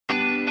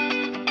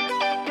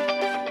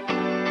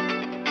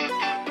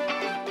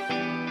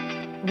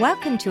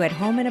Welcome to At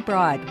Home and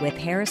Abroad with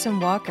Harrison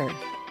Walker.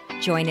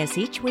 Join us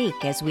each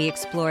week as we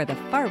explore the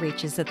far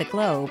reaches of the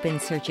globe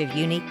in search of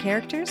unique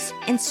characters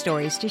and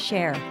stories to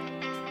share.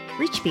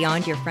 Reach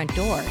beyond your front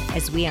door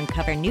as we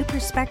uncover new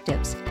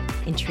perspectives,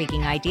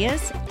 intriguing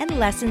ideas, and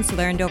lessons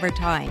learned over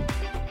time.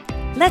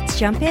 Let's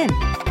jump in.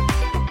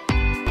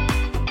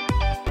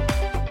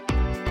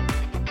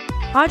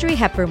 Audrey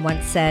Hepburn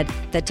once said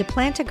that to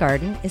plant a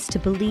garden is to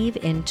believe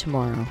in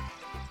tomorrow.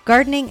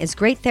 Gardening is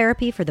great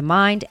therapy for the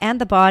mind and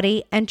the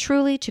body, and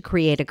truly to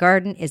create a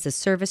garden is a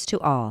service to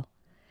all.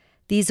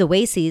 These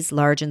oases,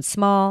 large and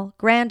small,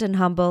 grand and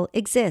humble,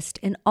 exist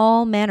in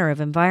all manner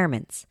of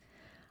environments.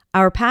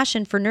 Our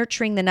passion for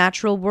nurturing the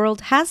natural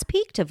world has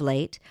peaked of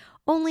late,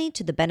 only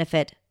to the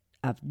benefit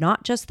of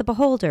not just the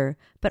beholder,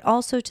 but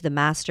also to the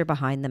master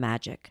behind the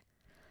magic.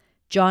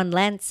 John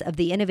Lenz of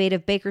the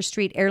innovative Baker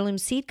Street Heirloom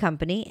Seed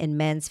Company in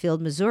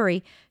Mansfield,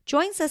 Missouri,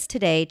 joins us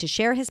today to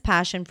share his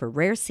passion for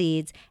rare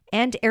seeds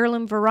and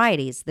heirloom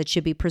varieties that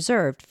should be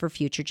preserved for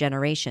future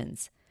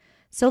generations.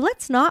 So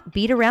let's not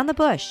beat around the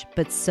bush,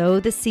 but sow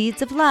the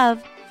seeds of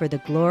love for the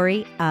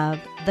glory of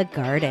the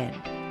garden.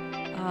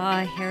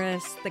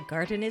 Harris, the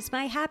garden is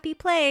my happy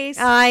place.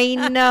 I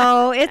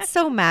know. It's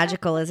so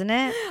magical, isn't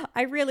it?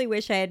 I really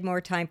wish I had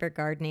more time for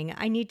gardening.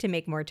 I need to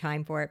make more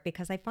time for it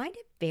because I find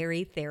it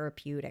very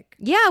therapeutic.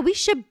 Yeah, we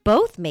should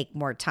both make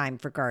more time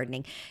for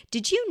gardening.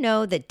 Did you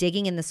know that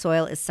digging in the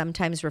soil is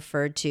sometimes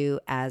referred to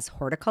as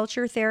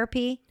horticulture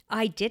therapy?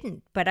 I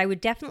didn't, but I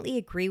would definitely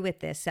agree with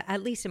this,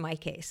 at least in my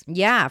case.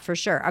 Yeah, for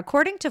sure.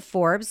 According to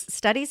Forbes,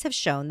 studies have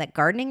shown that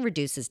gardening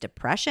reduces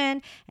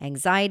depression,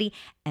 anxiety,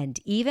 and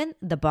even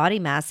the body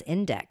mass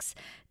index.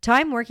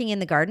 Time working in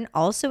the garden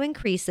also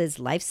increases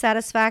life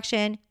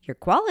satisfaction, your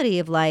quality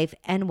of life,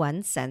 and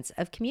one's sense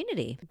of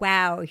community.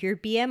 Wow, your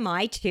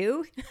BMI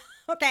too?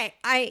 Okay,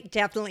 I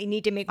definitely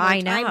need to make more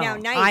time now.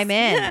 Nice. I'm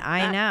in.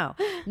 I know.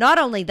 Not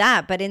only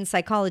that, but in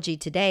Psychology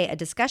Today, a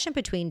discussion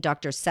between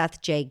Dr.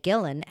 Seth J.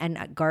 Gillen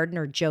and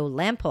gardener Joe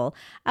Lampel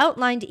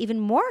outlined even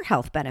more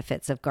health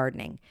benefits of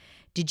gardening.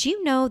 Did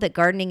you know that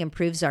gardening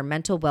improves our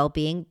mental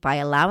well-being by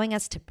allowing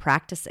us to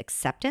practice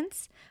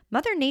acceptance?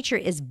 Mother Nature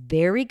is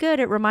very good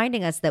at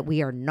reminding us that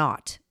we are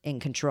not in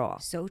control.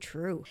 So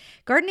true.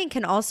 Gardening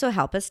can also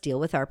help us deal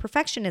with our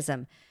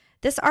perfectionism.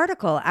 This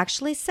article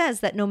actually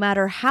says that no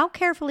matter how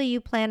carefully you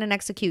plan and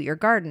execute your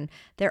garden,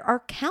 there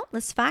are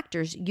countless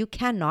factors you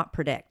cannot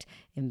predict.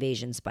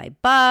 Invasions by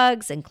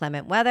bugs,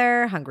 inclement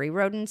weather, hungry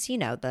rodents,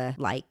 the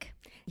like.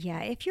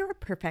 Yeah, if you're a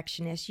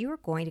perfectionist, you are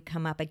going to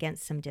come up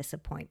against some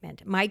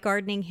disappointment. My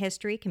gardening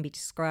history can be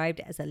described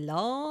as a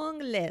long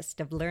list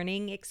of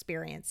learning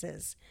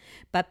experiences.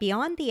 But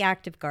beyond the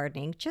act of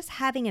gardening, just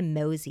having a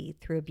mosey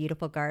through a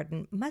beautiful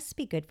garden must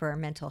be good for our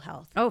mental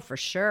health. Oh, for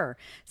sure.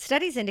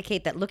 Studies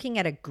indicate that looking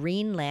at a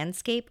green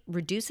landscape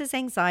reduces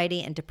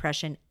anxiety and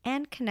depression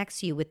and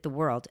connects you with the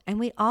world. And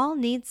we all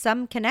need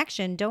some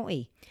connection, don't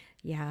we?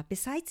 Yeah,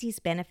 besides these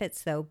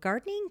benefits, though,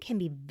 gardening can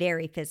be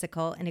very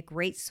physical and a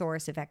great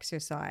source of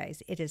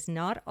exercise. It is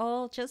not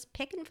all just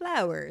picking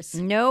flowers.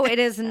 No, it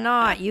is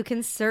not. You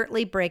can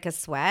certainly break a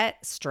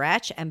sweat,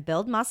 stretch, and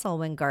build muscle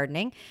when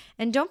gardening.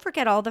 And don't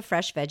forget all the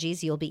fresh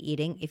veggies you'll be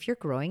eating if you're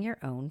growing your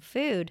own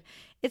food.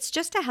 It's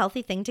just a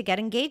healthy thing to get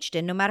engaged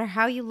in, no matter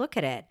how you look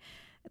at it.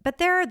 But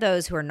there are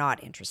those who are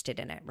not interested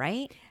in it,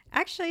 right?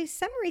 Actually,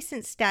 some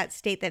recent stats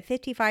state that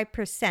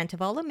 55%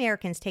 of all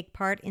Americans take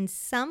part in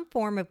some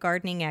form of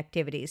gardening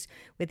activities,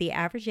 with the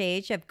average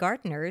age of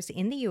gardeners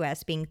in the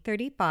U.S. being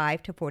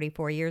 35 to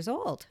 44 years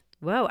old.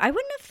 Whoa, I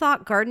wouldn't have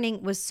thought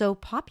gardening was so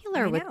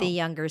popular with the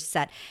younger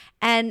set.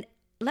 And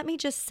let me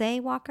just say,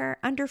 Walker,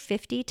 under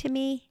 50 to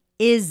me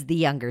is the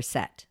younger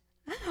set.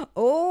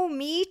 Oh,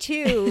 me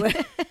too.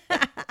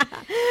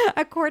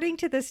 According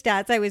to the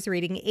stats I was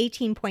reading,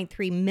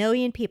 18.3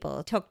 million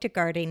people took to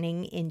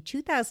gardening in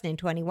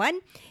 2021,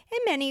 and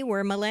many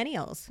were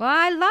millennials. Well,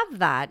 I love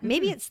that.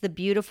 Maybe it's the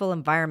beautiful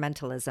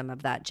environmentalism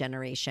of that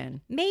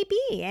generation. Maybe,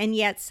 and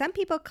yet some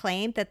people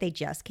claim that they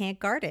just can't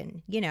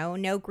garden.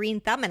 No green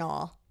thumb and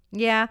all.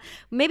 Yeah,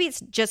 maybe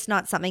it's just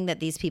not something that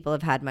these people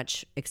have had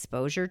much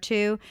exposure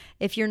to.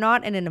 If you're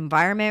not in an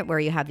environment where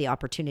you have the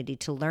opportunity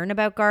to learn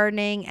about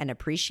gardening and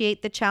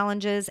appreciate the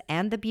challenges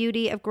and the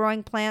beauty of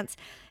growing plants,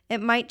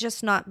 it might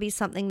just not be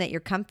something that you're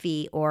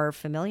comfy or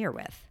familiar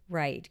with.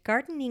 Right.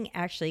 Gardening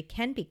actually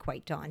can be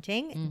quite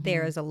daunting. Mm-hmm.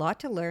 There's a lot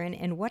to learn.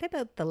 And what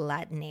about the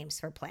Latin names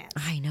for plants?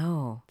 I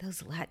know.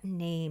 Those Latin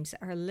names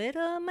are a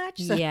little much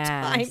sometimes.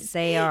 Yes,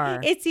 they are.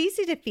 It's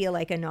easy to feel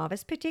like a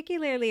novice,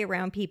 particularly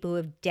around people who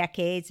have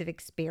decades of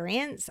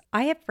experience.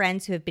 I have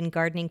friends who have been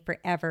gardening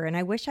forever, and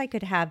I wish I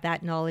could have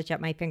that knowledge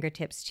at my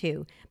fingertips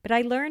too. But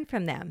I learn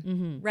from them.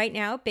 Mm-hmm. Right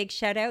now, big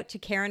shout out to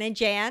Karen and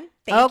Jan.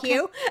 Thank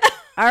you.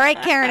 All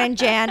right, Karen and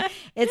Jan.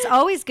 It's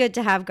always good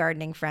to have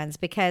gardening friends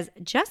because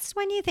just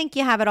when you think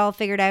you have it all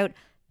figured out,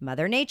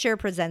 Mother Nature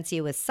presents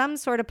you with some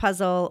sort of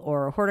puzzle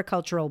or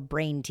horticultural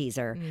brain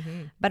teaser.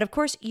 Mm-hmm. But of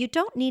course, you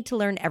don't need to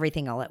learn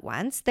everything all at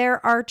once.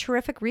 There are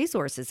terrific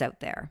resources out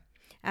there.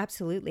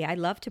 Absolutely. I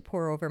love to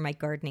pore over my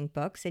gardening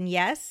books. And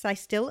yes, I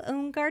still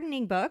own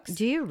gardening books.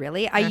 Do you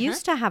really? I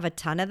used to have a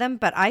ton of them,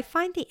 but I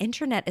find the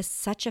internet is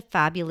such a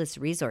fabulous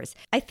resource.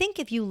 I think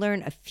if you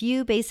learn a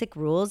few basic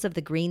rules of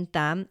the green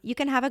thumb, you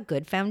can have a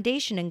good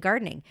foundation in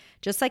gardening.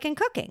 Just like in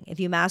cooking. If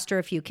you master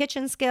a few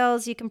kitchen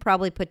skills, you can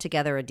probably put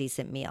together a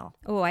decent meal.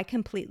 Oh, I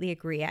completely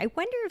agree. I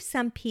wonder if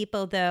some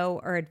people,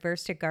 though, are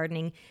adverse to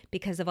gardening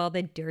because of all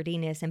the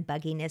dirtiness and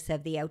bugginess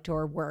of the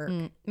outdoor work.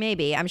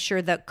 Maybe. I'm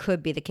sure that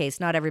could be the case.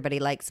 Not everybody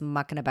likes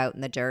mucking about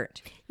in the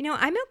dirt. You know,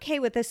 I'm okay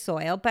with the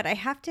soil, but I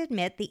have to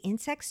admit the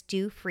insects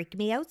do freak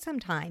me out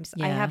sometimes.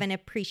 I have an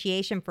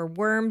appreciation for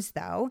worms,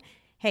 though.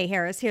 Hey,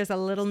 Harris, here's a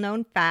little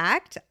known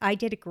fact. I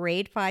did a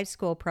grade 5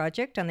 school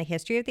project on the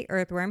history of the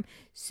earthworm,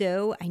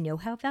 so I know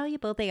how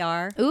valuable they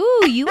are.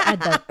 Ooh, you are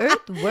the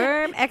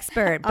earthworm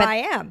expert. But I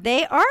am.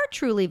 They are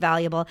truly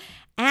valuable.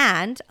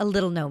 And a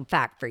little known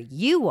fact for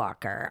you,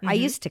 Walker. I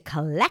used to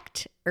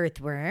collect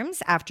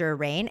earthworms after a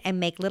rain and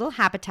make little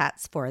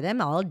habitats for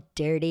them, all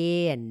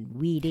dirty and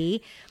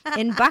weedy,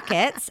 in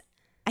buckets.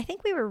 I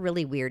think we were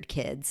really weird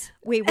kids.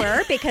 We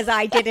were, because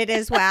I did it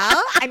as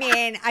well. I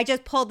mean, I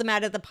just pulled them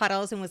out of the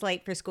puddles and was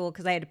late for school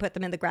because I had to put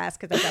them in the grass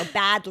because I felt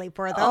badly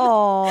for them.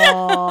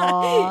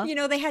 Oh, You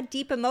know, they had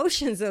deep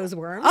emotions, those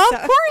worms. Of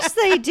course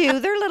they do.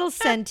 They're little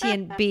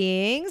sentient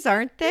beings,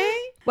 aren't they?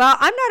 Well,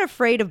 I'm not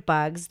afraid of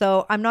bugs,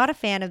 though I'm not a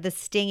fan of the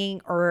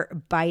stinging or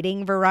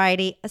biting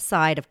variety,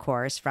 aside, of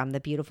course, from the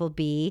beautiful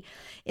bee.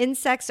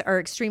 Insects are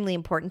extremely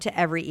important to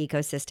every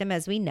ecosystem,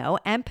 as we know,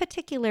 and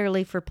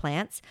particularly for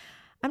plants.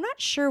 I'm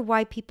not sure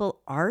why people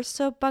are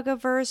so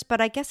bug-averse,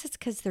 but I guess it's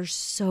because they're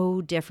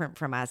so different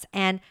from us.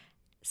 And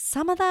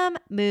some of them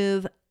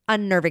move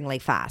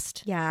unnervingly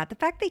fast. Yeah, the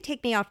fact they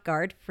take me off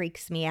guard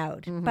freaks me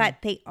out.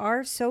 But they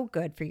are so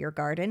good for your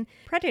garden.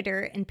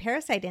 Predator and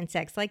parasite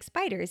insects like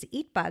spiders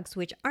eat bugs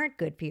which aren't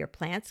good for your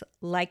plants,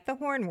 like the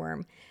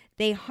hornworm.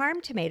 They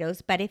harm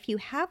tomatoes, but if you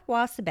have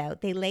wasps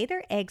about, they lay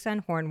their eggs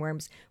on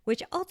hornworms,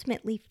 which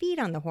ultimately feed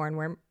on the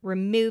hornworm,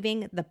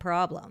 removing the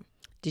problem.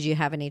 Did you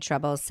have any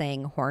trouble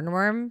saying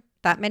hornworm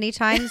that many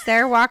times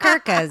there, Walker?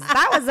 Because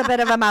that was a bit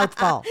of a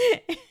mouthful.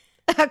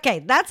 Okay,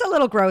 that's a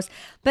little gross,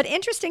 but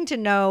interesting to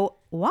know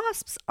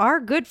wasps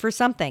are good for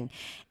something.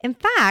 In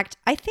fact,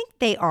 I think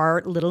they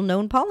are little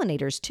known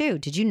pollinators too.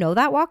 Did you know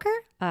that, Walker?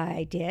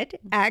 I did.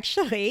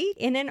 Actually,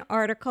 in an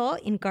article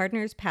in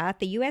Gardener's Path,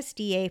 the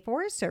USDA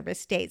Forest Service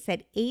states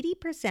that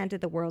 80%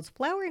 of the world's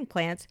flowering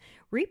plants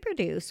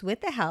reproduce with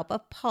the help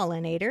of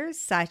pollinators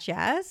such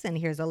as, and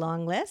here's a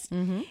long list,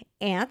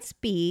 ants,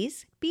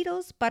 bees,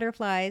 beetles,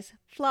 butterflies,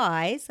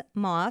 flies,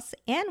 moths,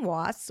 and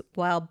wasps,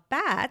 while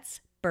bats,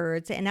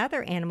 birds, and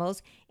other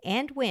animals,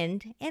 and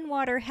wind and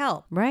water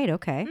help. Right,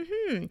 okay.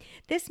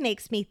 This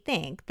makes me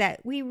think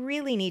that we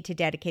really need to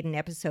dedicate an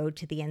episode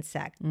to the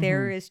insect.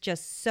 There is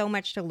just so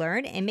much to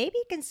learn, and maybe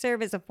it can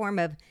serve as a form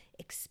of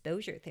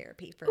exposure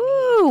therapy for me.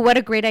 Ooh, what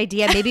a great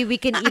idea. Maybe we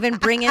can even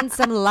bring in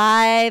some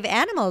live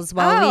animals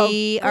while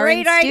we are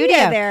in studio. Great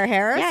idea there,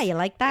 Harris. Yeah, you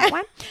like that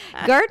one?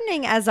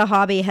 Gardening as a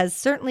hobby has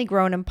certainly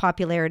grown in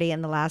popularity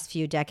in the last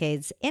few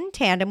decades in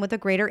tandem with a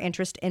greater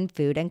interest in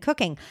food and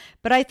cooking.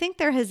 But I think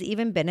there has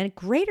even been a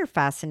greater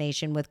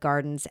fascination with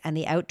gardens and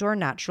the outdoor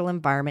natural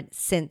environment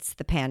since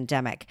the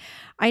pandemic.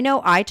 I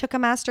know I took a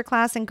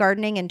masterclass in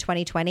gardening in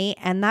 2020,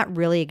 and that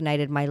really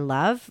ignited my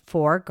love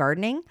for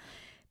gardening.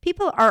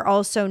 People are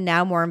also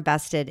now more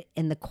invested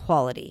in the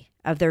quality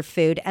of their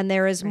food, and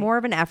there is more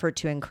of an effort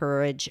to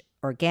encourage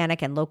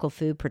organic and local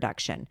food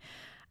production.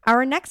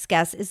 Our next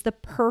guest is the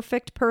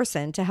perfect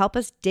person to help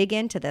us dig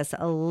into this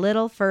a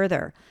little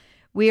further.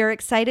 We are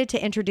excited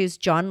to introduce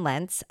John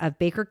Lenz of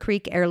Baker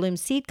Creek Heirloom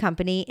Seed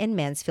Company in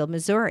Mansfield,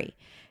 Missouri.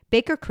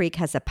 Baker Creek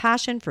has a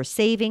passion for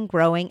saving,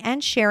 growing,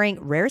 and sharing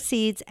rare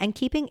seeds and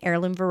keeping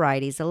heirloom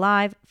varieties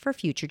alive for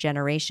future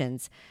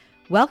generations.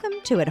 Welcome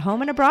to At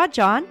Home and Abroad,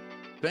 John.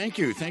 Thank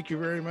you. Thank you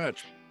very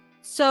much.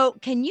 So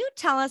can you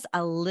tell us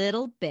a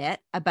little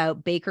bit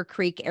about Baker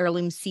Creek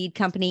Heirloom Seed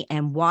Company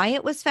and why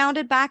it was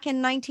founded back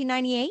in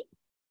 1998?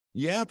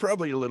 Yeah,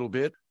 probably a little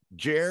bit.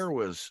 Jer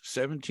was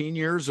 17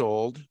 years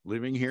old,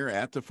 living here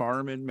at the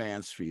farm in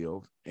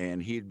Mansfield,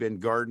 and he'd been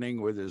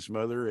gardening with his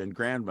mother and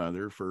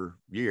grandmother for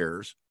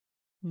years.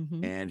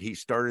 And he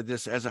started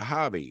this as a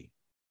hobby.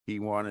 He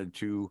wanted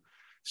to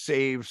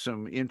save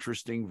some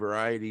interesting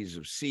varieties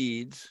of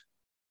seeds.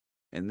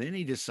 And then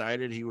he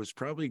decided he was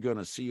probably going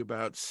to see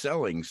about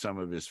selling some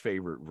of his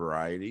favorite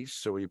varieties.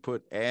 So he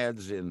put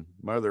ads in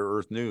Mother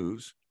Earth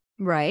News.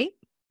 Right.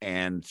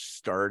 And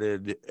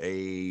started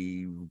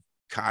a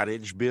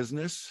cottage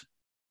business.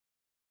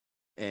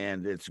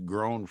 And it's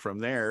grown from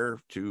there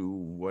to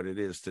what it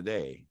is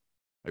today.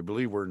 I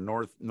believe we're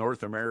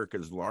North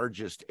America's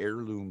largest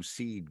heirloom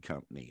seed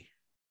company.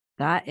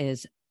 That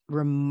is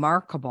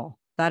remarkable.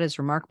 That is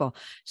remarkable.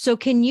 So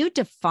can you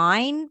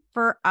define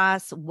for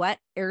us what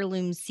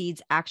heirloom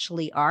seeds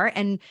actually are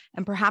and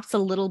perhaps a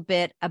little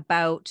bit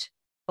about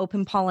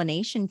open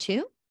pollination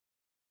too?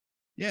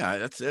 Yeah,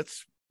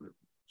 that's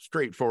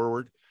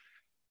straightforward.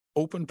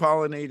 Open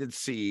pollinated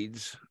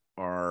seeds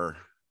are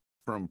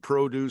from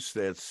produce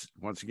that's,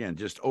 once again,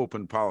 just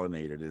open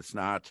pollinated. It's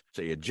not,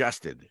 say,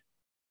 adjusted.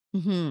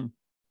 Mm-hmm.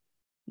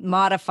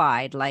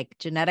 Modified, like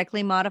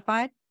genetically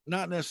modified?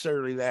 Not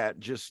necessarily that,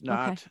 just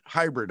not Okay.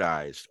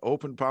 hybridized.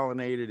 Open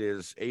pollinated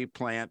is a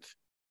plant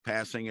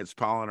passing its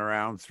pollen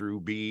around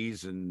through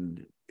bees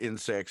and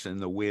insects in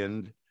the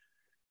wind.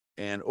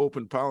 And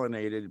open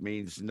pollinated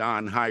means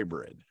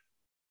non-hybrid.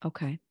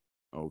 Okay.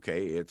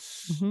 Okay,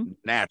 it's Mm-hmm.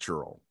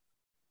 natural.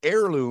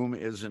 Heirloom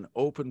is an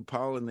open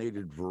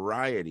pollinated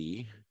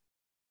variety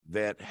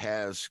that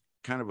has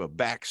kind of a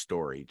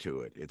backstory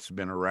to it. It's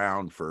been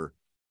around for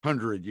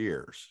 100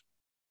 years.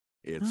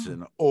 It's Oh.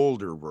 an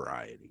older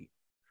variety,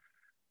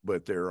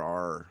 but there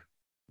are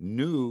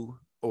new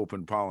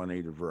open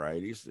pollinated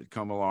varieties that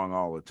come along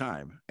all the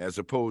time, as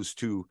opposed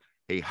to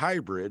a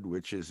hybrid,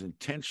 which is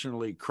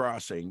intentionally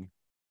crossing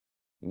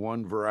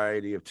one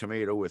variety of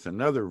tomato with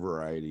another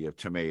variety of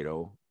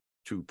tomato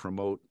to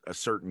promote a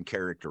certain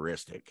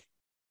characteristic.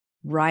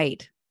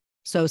 Right.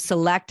 So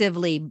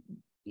selectively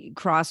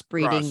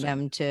crossbreeding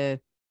them to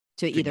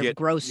either get,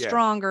 grow yeah,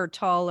 stronger,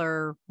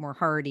 taller, more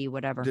hardy,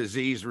 whatever.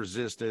 disease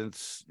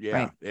resistance, yeah,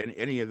 Right. and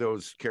any of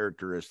those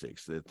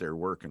characteristics that they're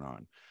working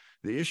on.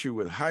 The issue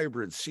with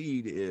hybrid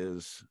seed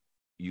is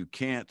you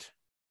can't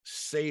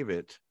save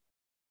it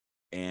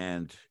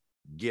and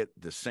get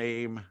the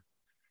same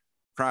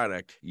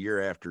product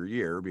year after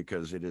year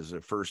because it is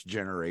a first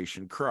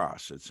generation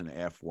cross. It's an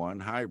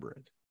F1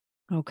 hybrid.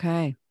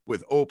 Okay.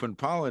 With open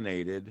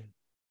pollinated,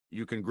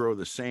 you can grow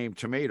the same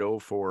tomato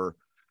for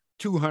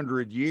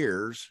 200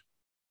 years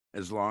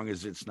as long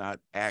as it's not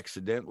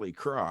accidentally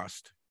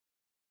crossed,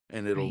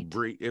 and it'll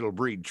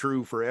breed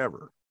true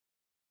forever.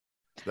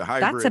 The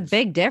hybrids, That's a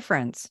big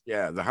difference.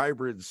 yeah, the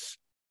hybrids,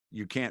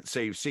 you can't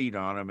save seed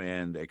on them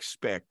and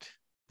expect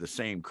the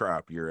same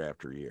crop year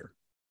after year.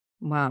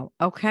 Wow.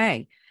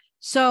 Okay.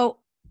 So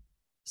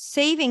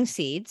saving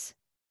seeds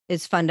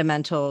is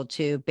fundamental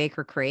to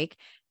Baker Creek,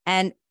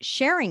 and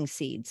sharing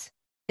seeds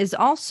is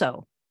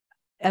also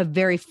a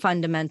very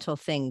fundamental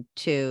thing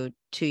to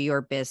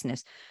your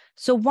business.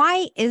 So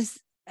why is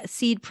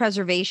seed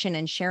preservation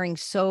and sharing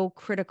so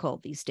critical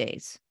these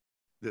days?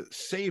 The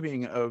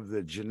saving of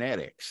the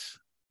genetics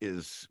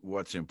is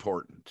what's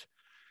important.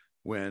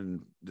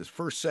 When the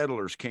first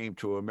settlers came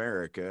to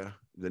America,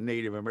 the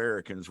Native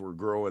Americans were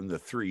growing the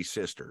three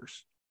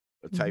sisters,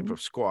 a type Mm-hmm.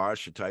 of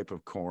squash, a type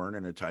of corn,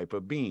 and a type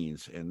of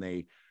beans. And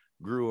they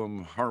grew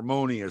them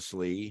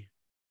harmoniously,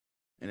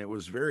 and it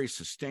was very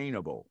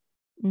sustainable.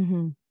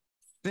 Mm-hmm.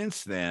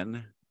 Since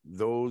then,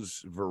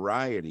 those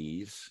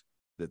varieties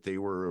that they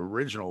were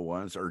original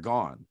ones are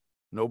gone.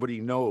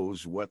 Nobody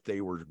knows what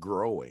they were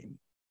growing.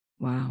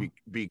 Wow.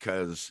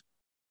 Because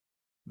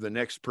the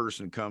next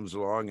person comes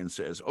along and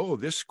says, oh,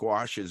 this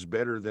squash is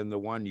better than the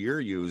one you're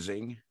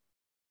using.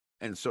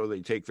 And so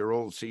they take their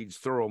old seeds,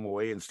 throw them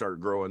away, and start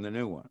growing the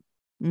new one.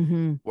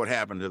 Mm-hmm. What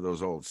happened to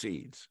those old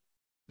seeds?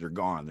 They're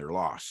gone. They're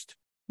lost.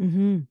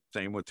 Mm-hmm.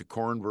 Same with the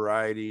corn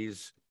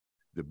varieties,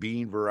 the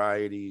bean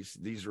varieties.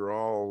 These are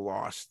all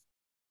lost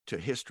to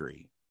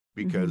history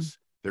because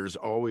there's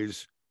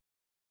always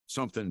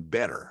something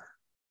better.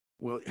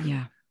 Well,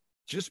 Yeah.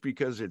 just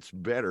because it's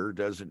better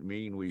doesn't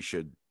mean we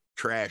should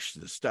trash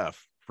the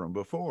stuff from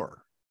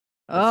before.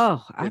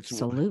 Oh,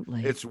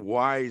 absolutely. It's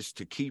wise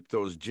to keep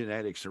those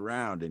genetics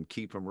around and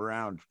keep them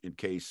around in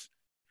case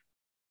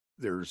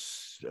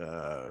there's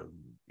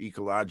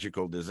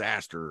ecological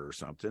disaster or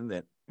something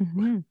that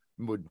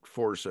would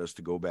force us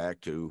to go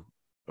back to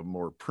a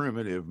more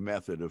primitive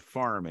method of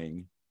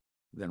farming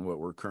than what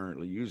we're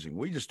currently using.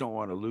 We just don't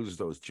want to lose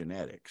those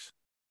genetics.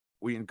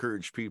 We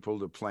encourage people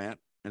to plant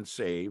and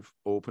save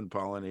open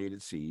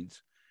pollinated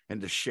seeds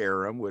and to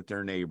share them with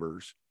their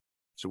neighbors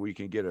so we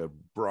can get a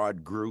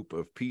broad group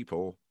of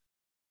people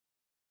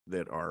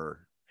that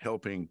are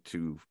helping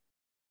to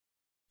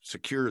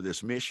secure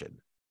this mission,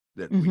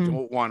 that we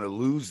don't want to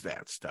lose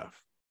that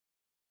stuff.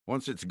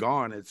 Once it's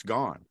gone, it's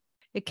gone.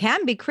 It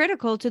can be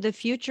critical to the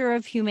future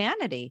of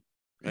humanity.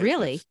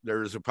 Really?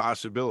 There's a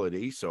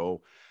possibility.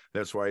 So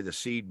that's why the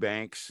seed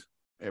banks,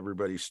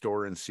 everybody's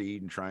storing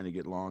seed and trying to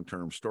get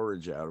long-term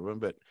storage out of them.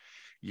 But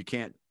you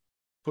can't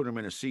put them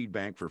in a seed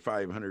bank for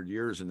 500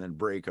 years and then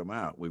break them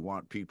out. We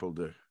want people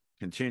to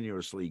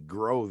continuously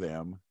grow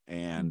them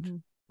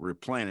and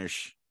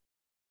replenish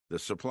the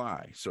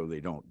supply so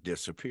they don't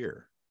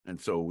disappear. And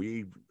so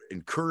we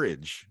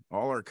encourage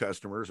all our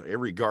customers,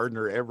 every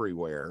gardener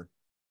everywhere,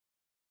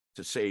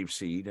 to save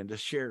seed and to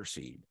share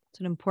seed. It's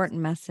an important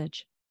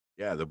message.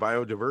 Yeah, the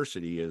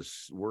biodiversity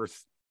is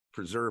worth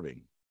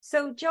preserving.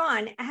 So,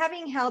 John,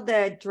 having held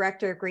the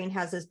director of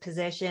greenhouses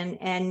position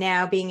and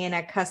now being in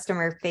a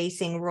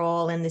customer-facing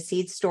role in the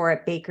seed store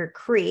at Baker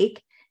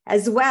Creek,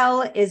 as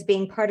well as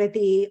being part of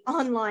the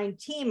online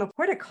team of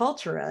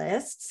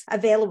horticulturalists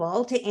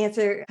available to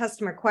answer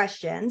customer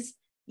questions,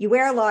 you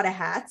wear a lot of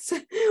hats.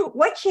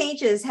 What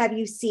changes have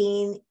you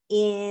seen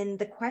in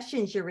the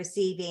questions you're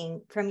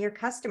receiving from your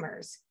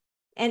customers?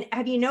 And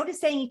have you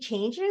noticed any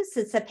changes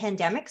since the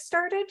pandemic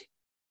started?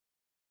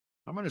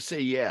 I'm going to say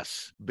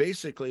yes.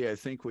 Basically, I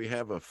think we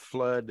have a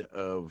flood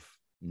of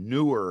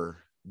newer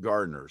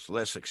gardeners,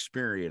 less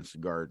experienced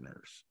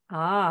gardeners.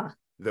 Ah,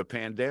 The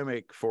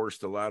pandemic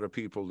forced a lot of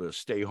people to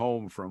stay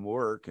home from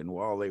work. And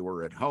while they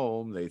were at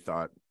home, they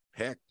thought,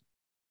 heck,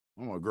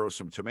 I'm going to grow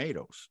some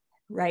tomatoes.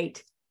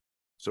 right.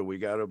 So we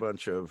got a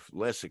bunch of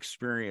less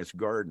experienced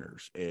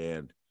gardeners,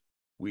 and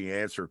we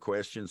answer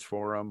questions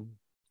for them.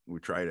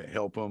 We try to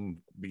help them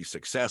be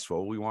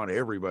successful. We want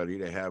everybody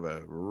to have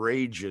a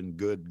raging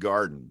good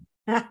garden.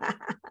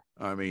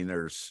 I mean,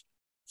 there's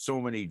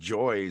so many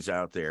joys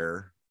out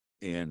there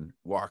in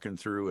walking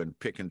through and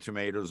picking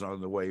tomatoes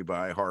on the way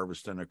by,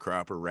 harvesting a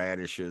crop of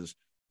radishes,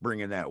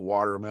 bringing that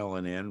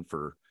watermelon in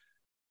for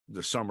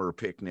the summer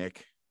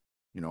picnic.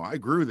 You know, I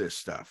grew this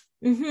stuff.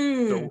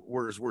 Mm-hmm. So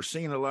we're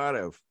seeing a lot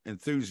of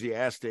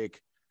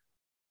enthusiastic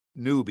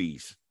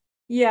newbies.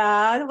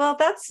 Yeah, well,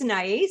 that's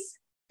nice.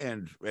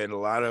 And a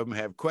lot of them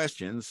have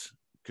questions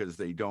because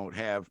they don't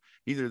have,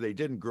 either they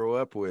didn't grow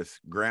up with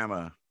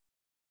grandma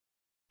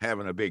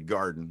having a big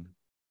garden,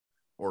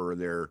 or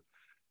they're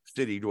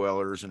city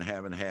dwellers and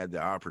haven't had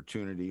the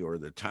opportunity or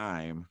the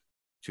time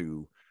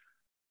to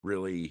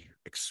really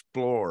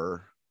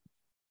explore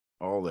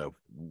all the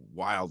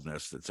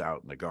wildness that's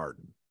out in the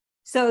garden.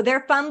 So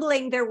they're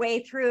fumbling their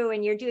way through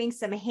and you're doing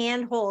some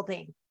hand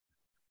holding.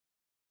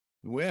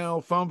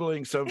 Well,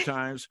 fumbling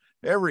sometimes.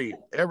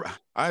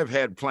 I've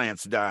had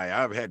plants die.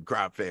 I've had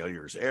crop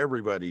failures.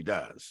 Everybody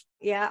does.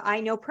 Yeah,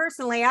 I know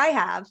personally I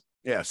have.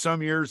 Yeah,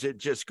 some years it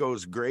just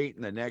goes great,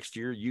 and the next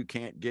year you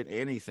can't get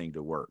anything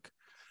to work.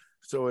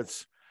 So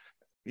it's,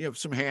 you have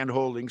some hand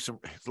holding, it's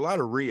a lot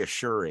of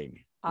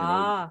reassuring. You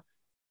know,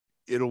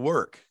 it'll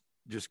work.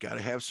 Just got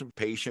to have some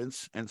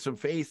patience and some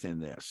faith in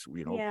this.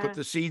 You know, Yeah. Put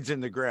the seeds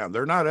in the ground.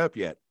 They're not up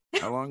yet.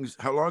 How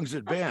long's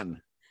it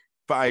been?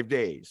 5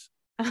 days.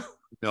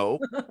 No,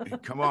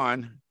 come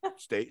on,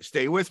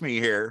 stay with me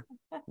here.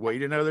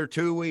 Wait another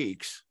 2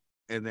 weeks,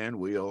 and then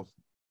we'll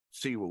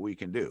see what we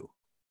can do.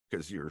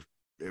 Because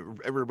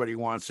everybody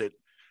wants it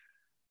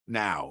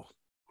now.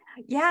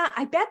 Yeah,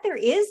 I bet there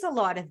is a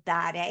lot of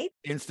that, eh?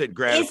 Instant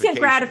gratification. Instant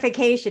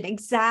gratification,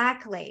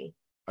 exactly.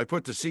 I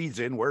put the seeds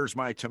in. Where's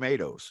my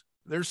tomatoes?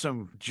 There's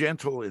some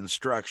gentle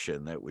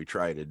instruction that we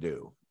try to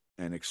do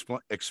and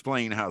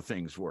explain how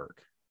things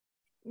work.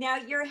 Now,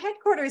 your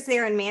headquarters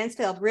there in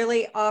Mansfield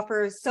really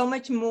offers so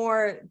much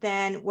more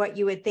than what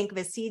you would think of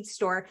a seed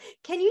store.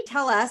 Can you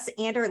tell us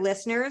and our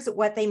listeners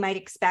what they might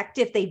expect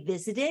if they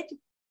visited?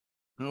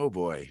 Oh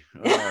boy.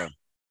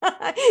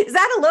 Is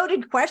that a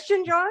loaded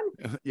question, John?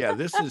 Yeah,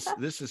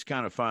 this is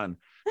kind of fun.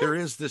 There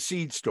is the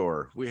seed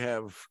store. We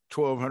have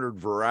 1,200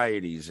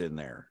 varieties in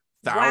there.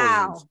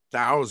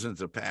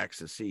 Thousands of packs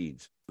of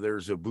seeds.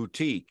 There's a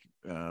boutique.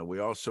 We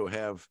also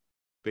have,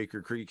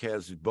 Baker Creek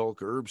has a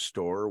bulk herb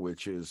store,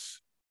 which is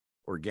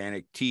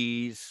organic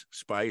teas,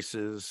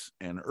 spices,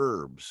 and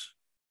herbs.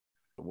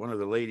 One of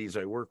the ladies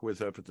I work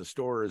with up at the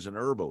store is an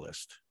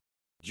herbalist.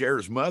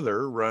 Jer's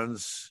mother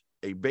runs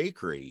a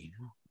bakery.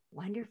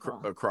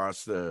 Wonderful.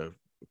 Across the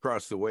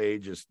way,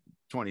 just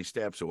 20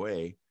 steps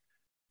away,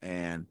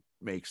 and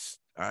makes,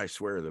 I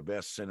swear, the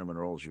best cinnamon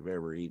rolls you've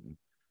ever eaten.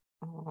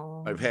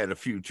 Oh. I've had a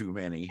few too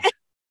many.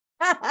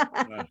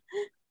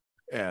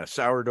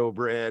 Sourdough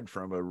bread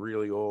from a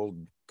really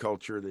old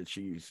culture that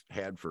she's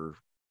had for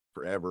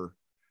forever.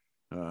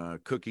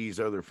 Cookies,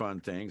 other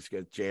fun things.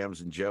 Got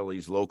jams and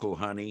jellies, local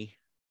honey.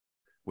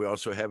 We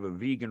also have a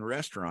vegan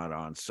restaurant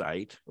on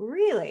site.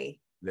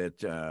 Really?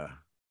 That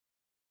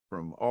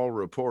from all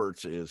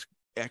reports is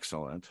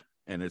excellent.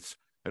 And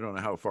I don't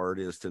know how far it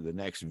is to the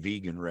next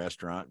vegan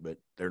restaurant, but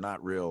they're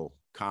not real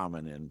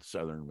common in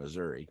southern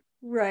Missouri.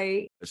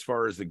 Right. As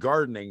far as the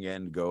gardening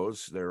end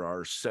goes, there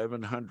are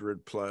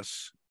 700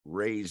 plus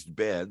raised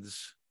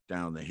beds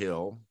down the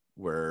hill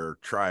where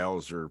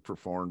trials are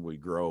performed. We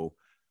grow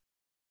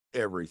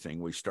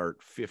everything. We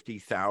start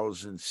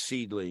 50,000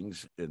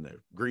 seedlings in the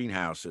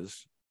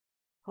greenhouses.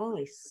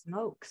 Holy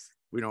smokes.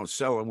 We don't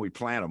sell them. We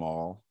plant them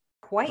all.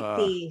 Quite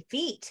the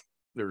feat.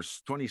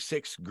 There's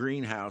 26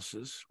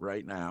 greenhouses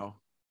right now,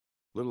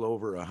 a little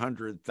over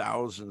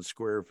 100,000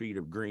 square feet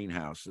of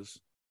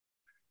greenhouses,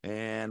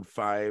 and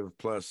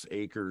 5+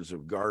 acres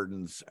of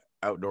gardens,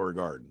 outdoor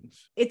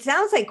gardens. It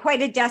sounds like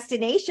quite a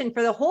destination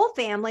for the whole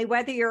family,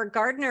 whether you're a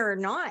gardener or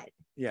not.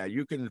 Yeah,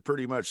 you can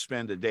pretty much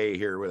spend a day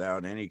here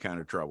without any kind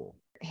of trouble.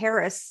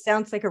 Harris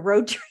sounds like a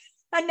road trip,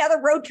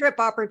 another road trip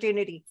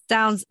opportunity.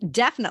 Sounds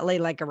definitely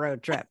like a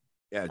road trip.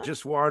 Yeah,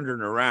 just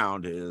wandering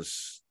around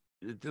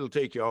it'll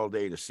take you all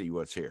day to see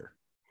what's here.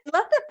 I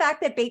love the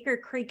fact that Baker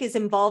Creek is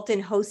involved in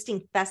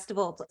hosting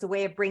festivals. It's a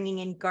way of bringing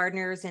in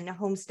gardeners and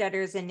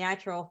homesteaders and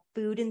natural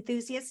food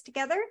enthusiasts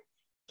together.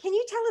 Can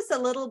you tell us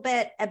a little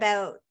bit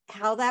about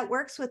how that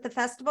works with the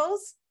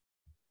festivals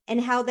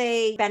and how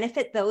they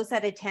benefit those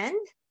that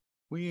attend?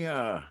 We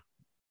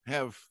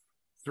have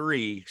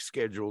 3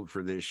 scheduled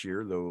for this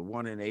year. The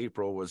one in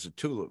April was a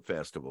tulip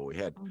festival. We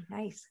had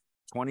nice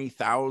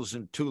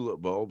 20,000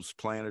 tulip bulbs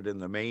planted in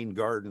the main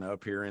garden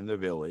up here in the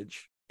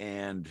village.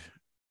 And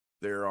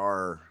there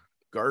are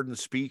garden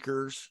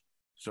speakers.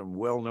 Some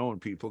well-known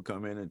people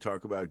come in and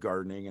talk about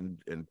gardening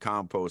and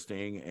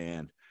composting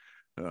and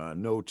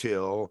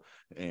no-till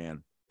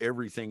and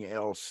everything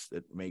else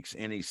that makes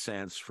any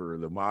sense for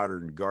the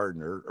modern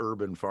gardener,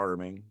 urban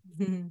farming.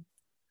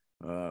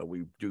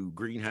 We do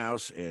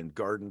greenhouse and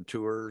garden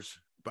tours.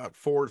 About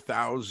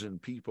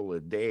 4,000 people a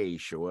day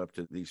show up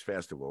to these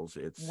festivals.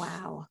 It's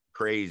wow.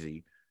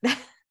 crazy.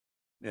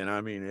 And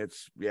I mean,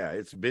 it's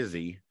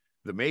busy.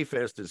 The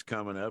Mayfest is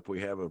coming up.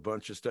 We have a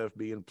bunch of stuff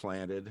being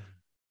planted.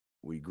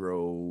 We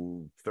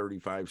grow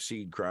 35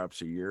 seed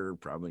crops a year,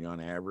 probably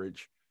on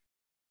average,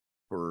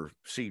 for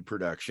seed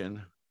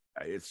production.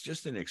 It's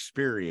just an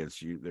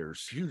experience.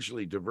 There's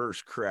hugely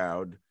diverse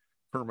crowd,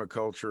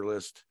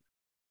 permaculturalists,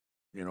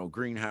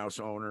 greenhouse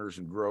owners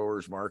and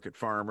growers, market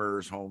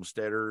farmers,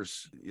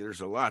 homesteaders.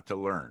 There's a lot to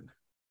learn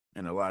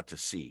and a lot to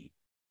see.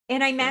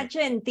 And I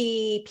imagine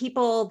the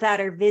people that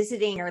are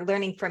visiting are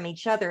learning from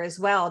each other as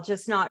well,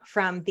 just not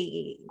from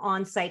the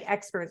on-site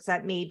experts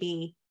that may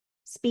be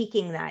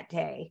speaking that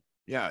day.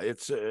 Yeah,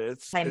 it's a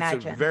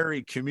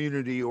very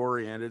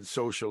community-oriented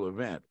social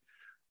event.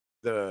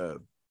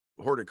 The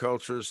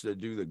horticulturists that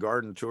do the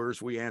garden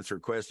tours, we answer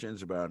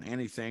questions about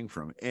anything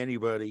from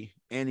anybody,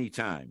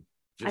 anytime.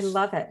 I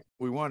love it.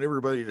 We want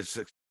everybody to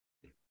succeed.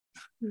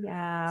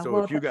 Yeah.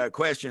 So if you got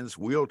questions,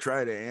 we'll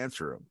try to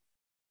answer them.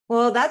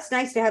 Well, that's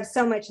nice to have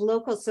so much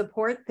local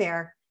support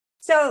there.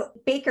 So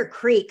Baker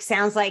Creek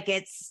sounds like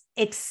it's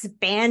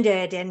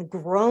expanded and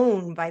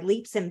grown by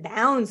leaps and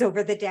bounds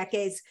over the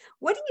decades.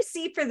 What do you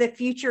see for the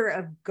future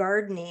of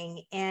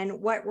gardening,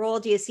 and what role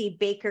do you see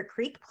Baker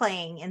Creek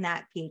playing in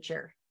that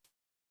future?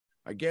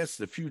 I guess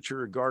the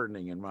future of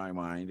gardening in my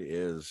mind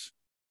is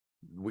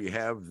we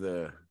have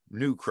the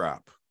new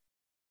crop.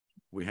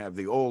 We have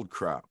the old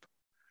crop.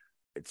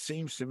 It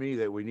seems to me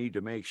that we need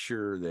to make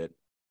sure that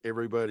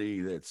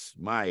everybody that's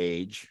my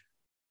age,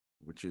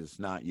 which is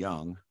not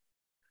young,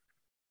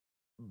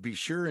 be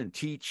sure and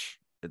teach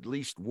at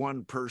least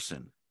one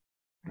person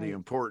the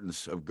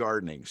importance of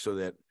gardening, so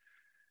that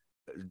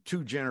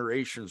 2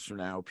 generations from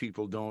now,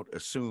 people don't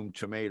assume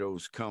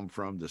tomatoes come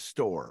from the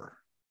store.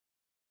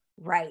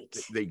 Right.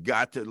 They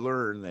got to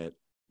learn that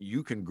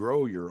you can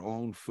grow your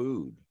own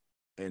food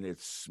and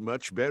it's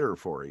much better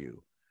for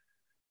you.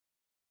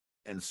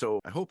 And so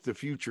I hope the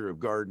future of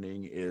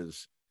gardening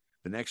is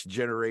the next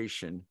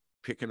generation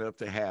picking up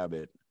the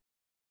habit,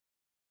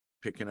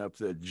 picking up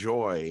the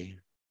joy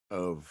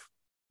of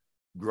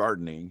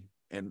gardening.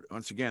 And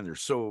once again,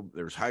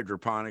 there's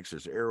hydroponics,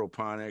 there's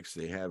aeroponics.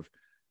 They have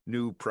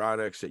new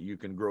products that you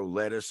can grow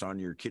lettuce on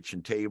your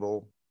kitchen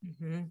table.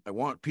 Mm-hmm. I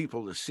want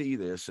people to see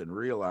this and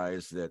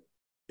realize that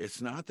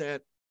it's not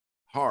that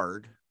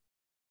hard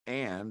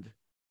and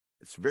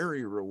it's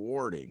very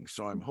rewarding.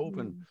 So I'm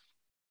hoping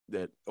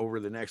that over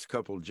the next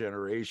couple of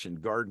generations,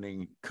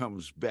 gardening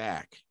comes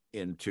back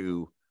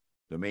into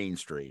the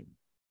mainstream.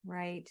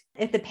 Right.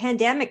 If the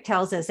pandemic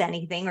tells us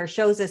anything or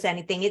shows us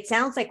anything, it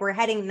sounds like we're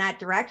heading in that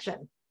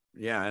direction.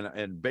 Yeah.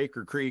 And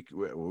Baker Creek,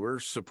 we're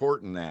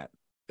supporting that.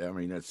 I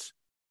mean, it's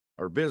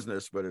our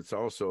business, but it's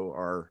also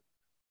our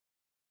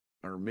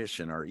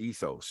mission, our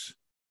ethos.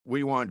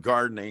 We want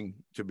gardening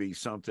to be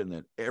something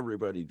that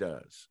everybody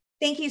does.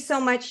 Thank you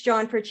so much,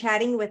 John, for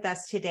chatting with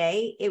us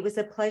today. It was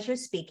a pleasure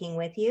speaking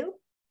with you.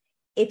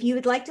 If you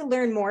would like to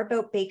learn more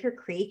about Baker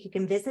Creek, you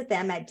can visit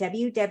them at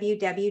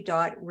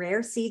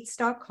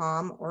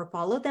www.rareseeds.com or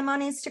follow them on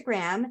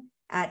Instagram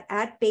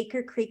at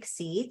Baker Creek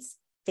Seeds,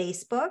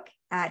 Facebook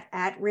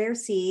at Rare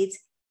Seeds,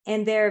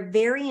 and their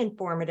very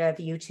informative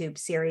YouTube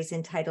series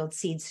entitled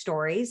Seed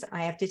Stories.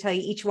 I have to tell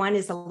you, each one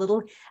is a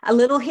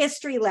little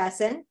history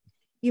lesson.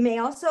 You may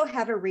also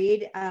have a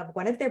read of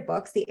one of their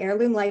books, The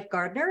Heirloom Life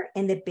Gardener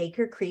and the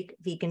Baker Creek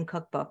Vegan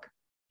Cookbook.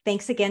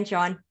 Thanks again,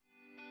 John.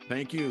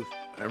 Thank you.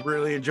 I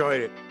really enjoyed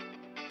it.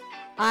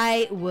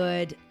 I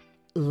would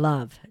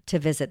love to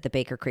visit the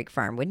Baker Creek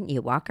farm, wouldn't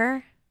you,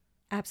 Walker?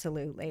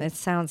 Absolutely. It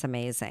sounds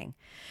amazing.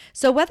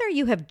 So whether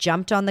you have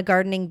jumped on the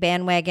gardening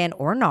bandwagon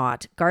or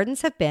not,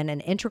 gardens have been an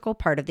integral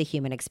part of the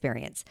human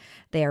experience.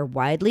 They are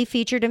widely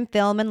featured in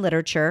film and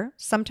literature,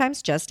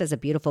 sometimes just as a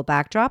beautiful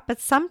backdrop, but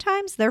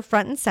sometimes they're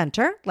front and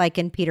center, like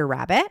in Peter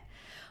Rabbit.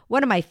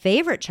 One of my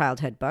favorite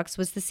childhood books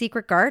was The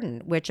Secret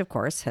Garden, which, of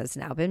course, has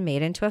now been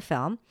made into a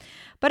film.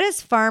 But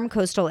as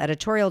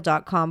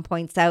farmcoastaleditorial.com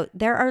points out,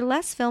 there are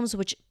less films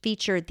which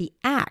feature the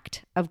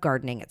act of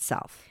gardening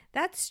itself.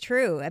 That's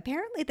true.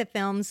 Apparently, the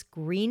films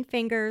Green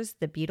Fingers,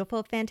 The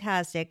Beautiful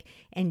Fantastic,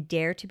 and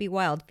Dare to be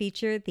Wild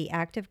feature the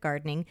act of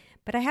gardening.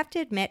 But I have to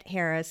admit,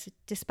 Harris,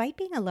 despite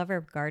being a lover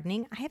of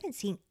gardening, I haven't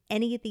seen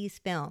any of these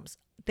films.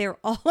 They're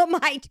all on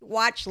my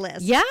watch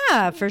list.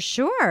 Yeah, for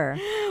sure.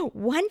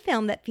 One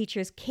film that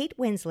features Kate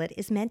Winslet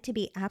is meant to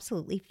be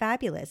absolutely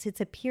fabulous.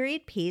 It's a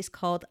period piece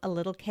called A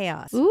Little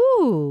Chaos.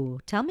 Ooh,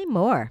 tell me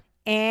more.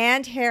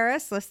 And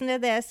Harris, listen to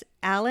this.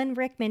 Alan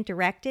Rickman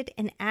directed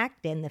and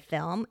acted in the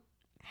film.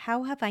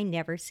 How have I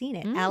never seen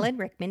it? Alan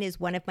Rickman is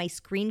one of my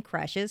screen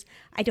crushes.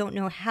 I don't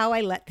know how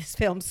I let this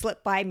film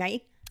slip by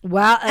me.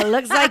 Well, it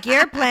looks like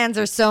your plans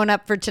are sewn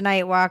up for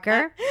tonight,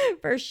 Walker.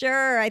 For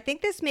sure. I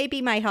think this may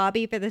be my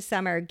hobby for the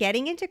summer,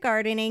 getting into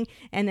gardening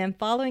and then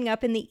following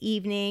up in the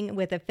evening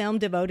with a film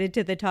devoted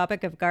to the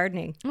topic of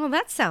gardening. Well,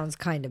 that sounds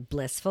kind of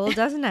blissful,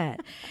 doesn't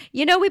it?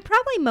 We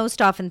probably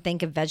most often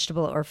think of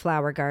vegetable or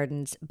flower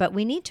gardens, but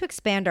we need to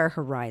expand our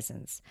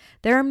horizons.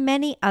 There are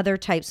many other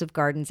types of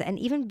gardens and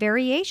even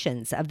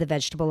variations of the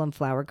vegetable and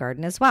flower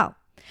garden as well.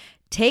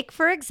 Take,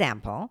 for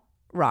example,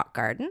 rock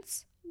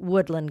gardens,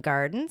 woodland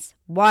gardens,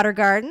 water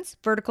gardens,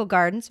 vertical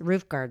gardens,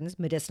 roof gardens,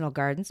 medicinal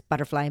gardens,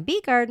 butterfly and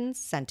bee gardens,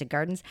 scented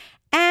gardens,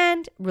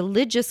 and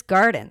religious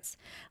gardens.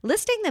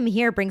 Listing them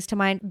here brings to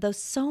mind the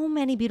so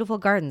many beautiful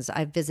gardens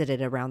I've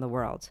visited around the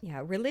world.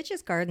 Yeah,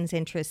 religious gardens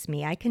interest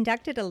me. I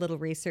conducted a little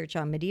research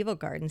on medieval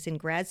gardens in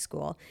grad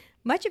school.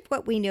 Much of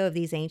what we know of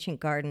these ancient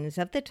gardens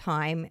of the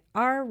time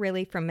are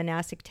really from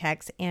monastic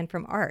texts and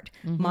from art.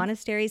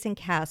 Monasteries and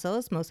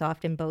castles most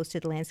often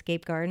boasted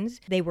landscape gardens.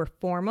 They were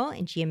formal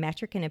and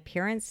geometric in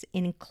appearance,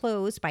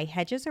 enclosed by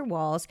hedges or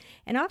walls,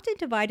 and often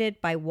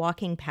divided by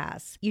walking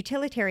paths.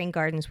 Utilitarian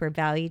gardens were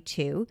valued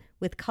too,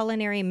 with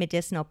culinary and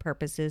medicinal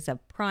purposes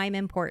of prime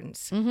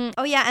importance.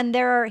 Oh, yeah, and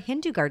there are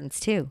Hindu gardens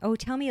too. Oh,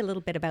 tell me a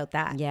little bit about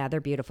that. Yeah, they're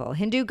beautiful.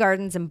 Hindu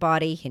gardens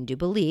embody Hindu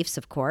beliefs,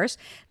 of course.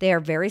 They are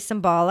very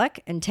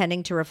symbolic,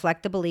 intending to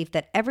reflect the belief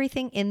that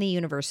everything in the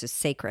universe is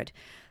sacred.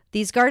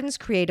 These gardens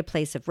create a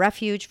place of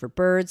refuge for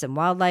birds and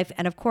wildlife,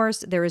 and of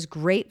course, there is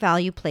great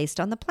value placed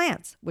on the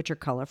plants, which are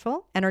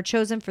colorful and are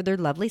chosen for their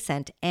lovely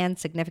scent and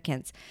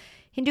significance.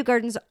 Hindu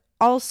gardens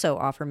also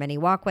offer many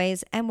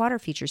walkways and water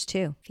features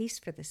too.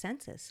 Feast for the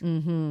senses.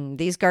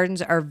 These gardens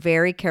are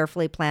very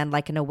carefully planned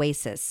like an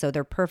oasis, so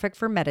they're perfect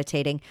for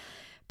meditating,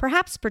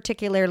 perhaps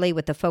particularly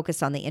with the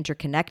focus on the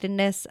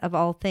interconnectedness of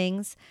all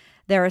things.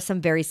 There are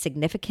some very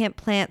significant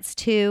plants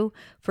too.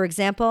 For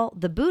example,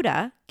 the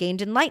Buddha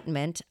gained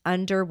enlightenment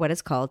under what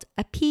is called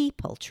a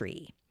peepal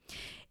tree.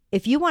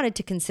 If you wanted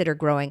to consider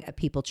growing a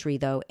peepal tree,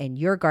 though, in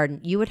your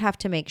garden, you would have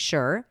to make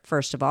sure,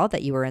 first of all,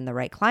 that you were in the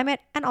right climate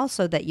and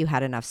also that you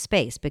had enough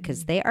space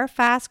because they are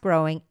fast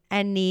growing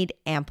and need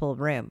ample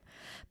room.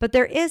 But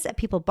there is a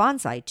peepal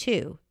bonsai,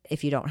 too,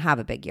 if you don't have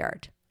a big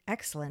yard.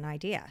 Excellent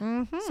idea.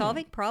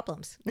 Solving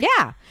problems.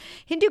 Yeah.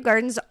 Hindu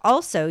gardens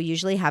also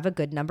usually have a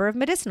good number of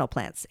medicinal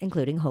plants,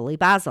 including holy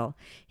basil.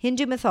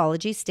 Hindu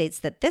mythology states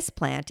that this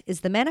plant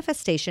is the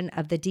manifestation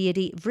of the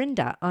deity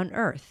Vrinda on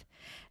earth.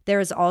 There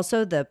is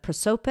also the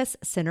Prosopis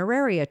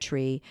cineraria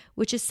tree,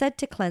 which is said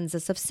to cleanse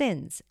us of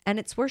sins, and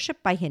it's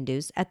worshipped by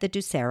Hindus at the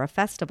Dussehra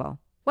festival.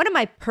 One of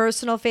my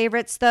personal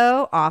favorites,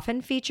 though,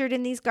 often featured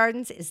in these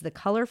gardens, is the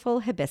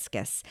colorful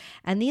hibiscus,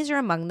 and these are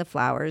among the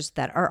flowers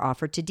that are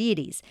offered to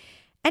deities.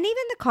 And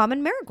even the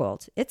common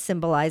marigold, it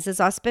symbolizes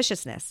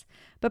auspiciousness.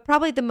 But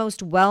probably the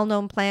most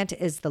well-known plant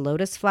is the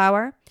lotus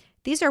flower.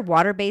 These are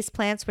water-based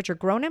plants which are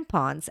grown in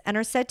ponds and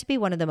are said to be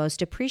one of the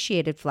most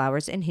appreciated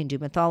flowers in Hindu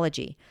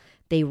mythology.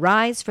 They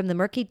rise from the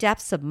murky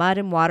depths of mud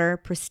and water,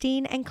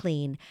 pristine and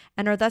clean,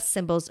 and are thus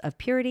symbols of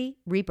purity,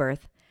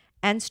 rebirth,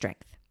 and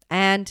strength.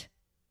 And,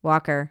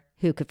 Walker,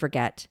 who could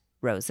forget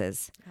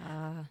roses?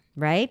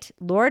 Right?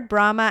 Lord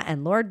Brahma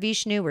and Lord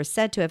Vishnu were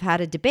said to have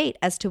had a debate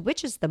as to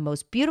which is the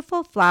most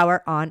beautiful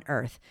flower on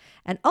earth.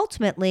 And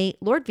ultimately,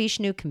 Lord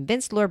Vishnu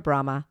convinced Lord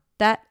Brahma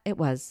that it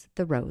was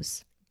the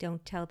rose.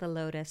 Don't tell the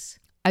lotus.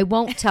 I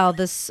won't tell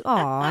this. Oh,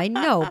 I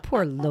know.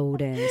 Poor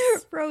lotus.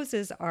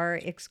 Roses are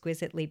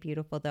exquisitely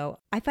beautiful, though.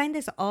 I find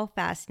this all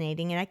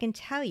fascinating, and I can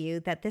tell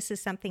you that this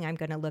is something I'm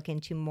going to look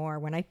into more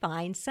when I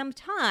find some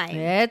time.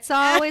 It's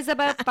always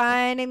about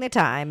finding the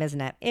time,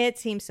 isn't it? It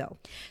seems so.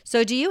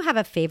 So do you have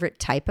a favorite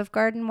type of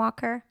garden,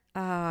 Walker?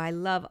 I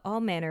love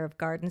all manner of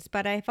gardens,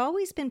 but I've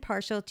always been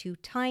partial to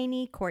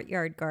tiny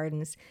courtyard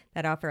gardens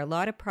that offer a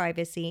lot of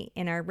privacy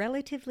and are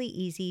relatively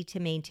easy to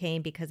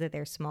maintain because of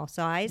their small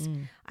size.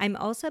 I'm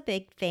also a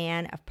big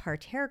fan of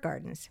parterre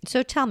gardens.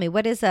 So tell me,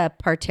 what is a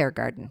parterre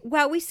garden?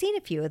 Well, we've seen a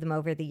few of them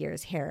over the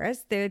years,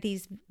 Harris. They're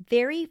these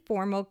very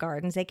formal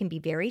gardens. They can be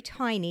very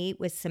tiny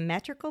with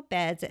symmetrical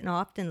beds and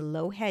often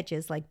low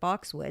hedges like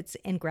boxwoods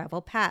and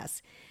gravel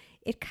paths.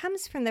 It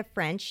comes from the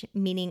French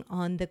meaning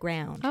on the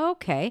ground.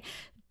 Okay.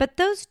 But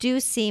those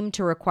do seem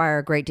to require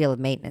a great deal of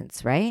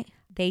maintenance, right?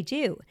 They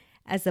do,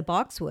 as the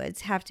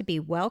boxwoods have to be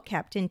well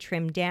kept and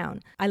trimmed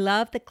down. I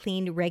love the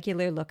clean,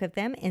 regular look of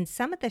them, and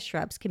some of the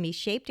shrubs can be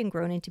shaped and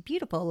grown into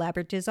beautiful,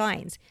 elaborate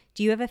designs.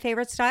 Do you have a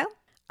favorite style?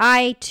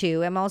 I,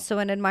 too, am also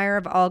an admirer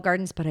of all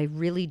gardens, but I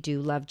really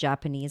do love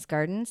Japanese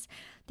gardens.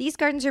 These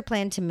gardens are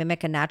planned to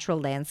mimic a natural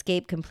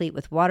landscape complete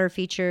with water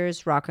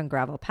features, rock and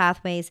gravel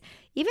pathways.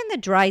 Even the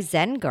dry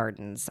Zen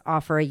gardens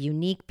offer a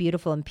unique,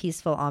 beautiful, and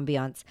peaceful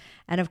ambiance.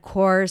 And of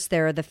course,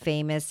 there are the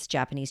famous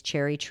Japanese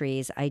cherry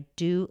trees. I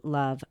do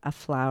love a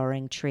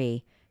flowering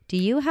tree. Do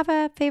you have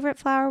a favorite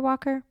flower,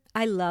 Walker?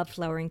 I love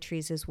flowering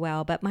trees as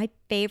well, but my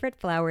favorite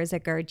flower is a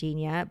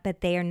gardenia, but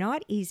they are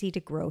not easy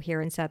to grow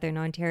here in Southern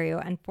Ontario.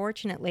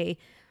 Unfortunately,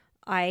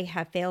 I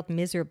have failed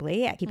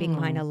miserably at keeping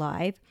mine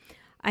alive.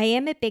 I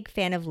am a big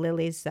fan of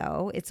lilies,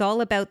 though. It's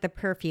all about the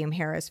perfume,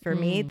 Harris, for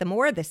me. The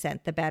more the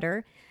scent, the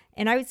better.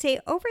 And I would say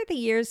over the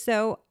years,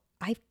 though,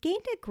 I've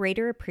gained a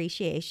greater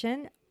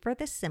appreciation for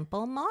the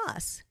simple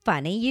moss.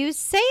 Funny you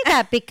say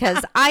that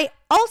because I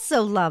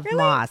also love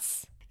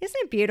moss.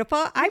 Isn't it beautiful?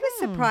 I was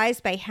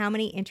surprised by how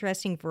many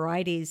interesting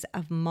varieties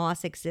of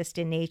moss exist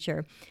in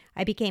nature.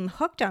 I became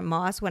hooked on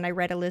moss when I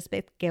read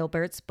Elizabeth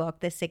Gilbert's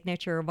book, The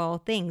Signature of All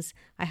Things.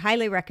 I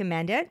highly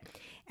recommend it.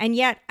 And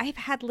yet, I've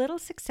had little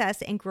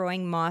success in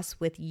growing moss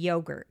with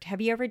yogurt. Have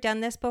you ever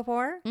done this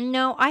before?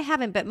 No, I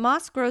haven't, but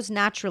moss grows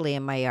naturally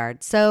in my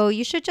yard. So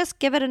you should just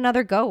give it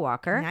another go,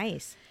 Walker.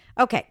 Nice.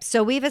 Okay,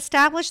 so we've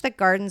established that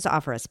gardens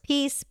offer us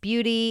peace,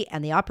 beauty,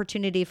 and the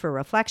opportunity for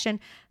reflection.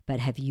 But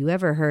have you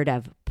ever heard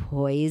of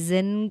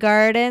poison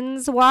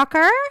gardens,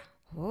 Walker?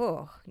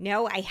 Oh,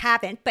 no, I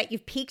haven't, but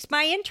you've piqued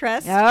my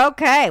interest.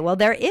 Okay, well,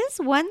 there is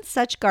one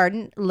such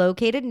garden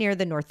located near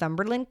the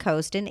Northumberland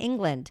coast in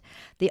England.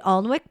 The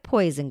Alnwick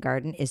Poison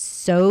Garden is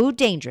so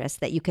dangerous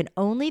that you can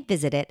only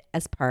visit it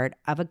as part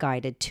of a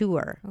guided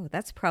tour. Oh,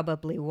 that's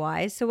probably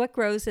wise. So what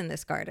grows in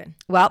this garden?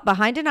 Well,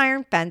 behind an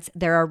iron fence,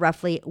 there are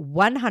roughly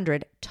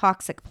 100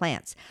 toxic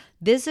plants.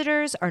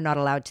 Visitors are not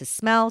allowed to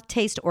smell,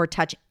 taste, or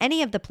touch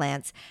any of the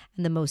plants,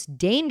 and the most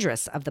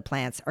dangerous of the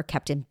plants are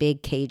kept in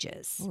big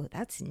cages. Oh,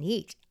 that's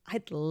neat.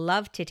 I'd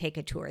love to take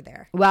a tour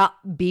there. Well,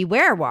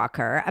 beware,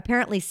 Walker.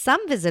 Apparently,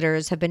 some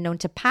visitors have been known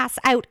to pass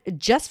out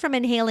just from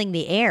inhaling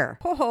the air.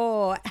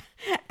 Oh,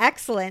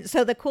 excellent.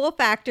 So the cool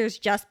factor's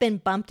just been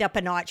bumped up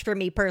a notch for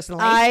me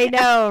personally. I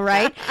know,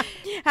 right?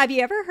 Have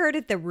you ever heard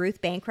of the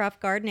Ruth Bancroft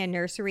Garden and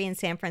Nursery in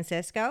San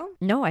Francisco?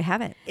 No, I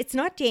haven't. It's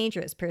not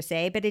dangerous per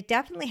se, but it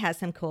definitely has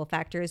some cool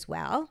factor as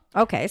well.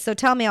 Okay, so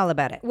tell me all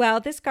about it. Well,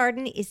 this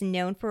garden is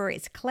known for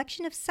its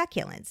collection of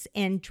succulents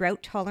and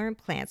drought-tolerant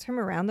plants from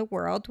around the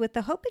world with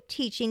the hope of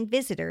teaching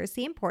visitors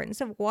the importance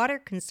of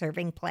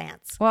water-conserving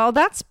plants. Well,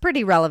 that's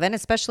pretty relevant,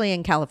 especially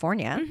in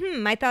California.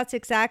 My thoughts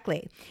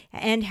exactly.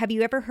 And have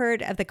you ever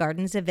heard of the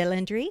Gardens of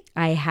Villandry?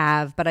 I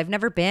have, but I've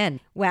never been.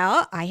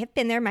 Well, I have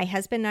been there. My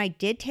husband and I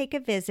did take a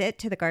visit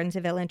to the Gardens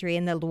of Villandry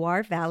in the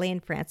Loire Valley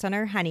in France on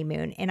our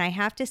honeymoon, and I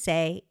have to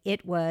say,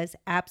 it was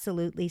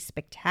absolutely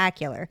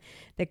spectacular.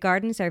 The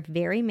gardens are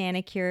very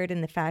manicured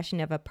in the fashion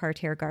of a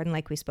parterre garden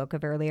like we spoke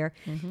of earlier.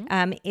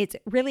 It's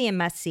really a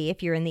must-see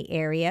if you're in the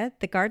area.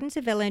 The Gardens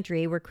of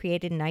Villandry were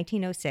created in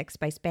 1906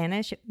 by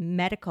Spanish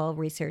medical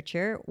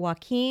researcher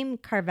Joaquim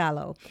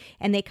Carvalho,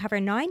 and they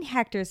cover 9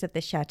 hectares of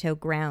the chateau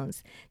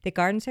grounds. The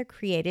gardens are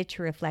created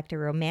to reflect a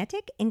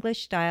romantic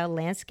English-style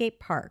landscape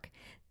park.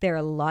 There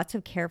are lots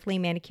of carefully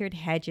manicured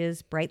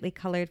hedges, brightly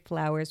colored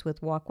flowers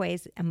with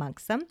walkways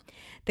amongst them.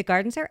 The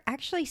gardens are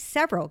actually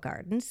several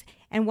gardens,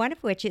 and one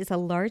of which is a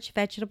large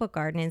vegetable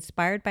garden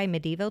inspired by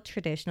medieval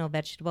traditional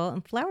vegetable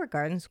and flower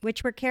gardens,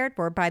 which were cared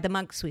for by the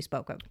monks we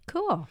spoke of.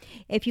 Cool.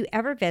 If you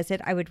ever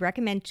visit, I would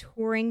recommend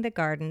touring the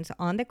gardens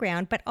on the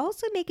ground, but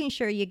also making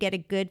sure you get a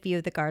good view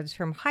of the gardens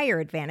from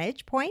higher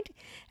vantage point,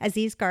 as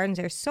these gardens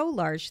are so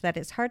large that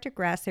it's hard to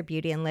grasp their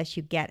beauty unless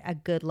you get a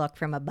good look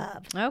from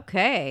above.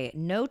 Okay,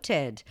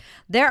 noted.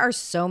 There are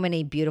so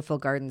many beautiful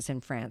gardens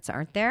in France,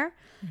 aren't there?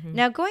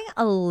 Now, going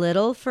a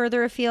little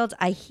further afield,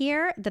 I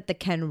hear that the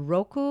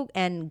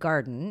Kenroku-en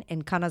Garden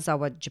in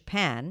Kanazawa,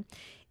 Japan,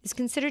 is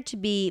considered to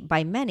be,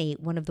 by many,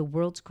 one of the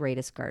world's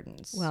greatest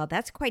gardens. Well,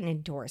 that's quite an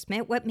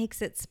endorsement. What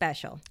makes it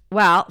special?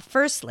 Well,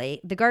 firstly,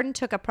 the garden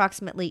took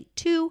approximately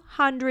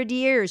 200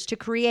 years to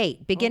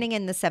create, beginning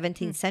in the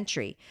 17th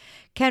century.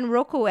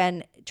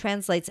 Kenroku-en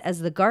translates as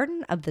the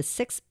Garden of the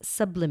 6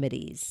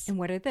 Sublimities. And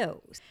what are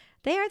those?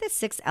 They are the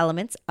 6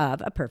 elements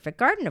of a perfect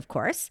garden, of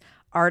course.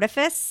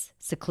 Artifice,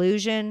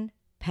 seclusion,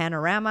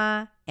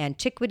 panorama,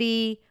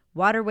 antiquity,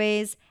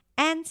 waterways,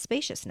 and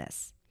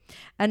spaciousness.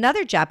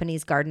 Another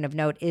Japanese garden of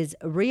note is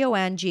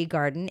Ryoanji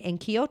Garden in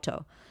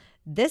Kyoto.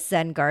 This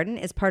Zen garden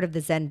is part of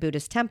the Zen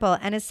Buddhist temple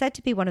and is said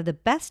to be one of the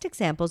best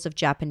examples of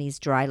Japanese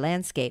dry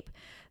landscape.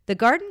 The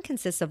garden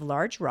consists of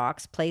large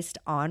rocks placed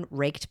on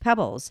raked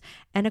pebbles,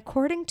 and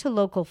according to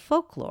local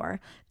folklore,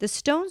 the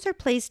stones are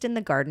placed in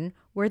the garden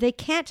where they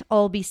can't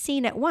all be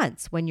seen at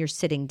once when you're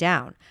sitting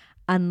down,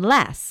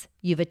 unless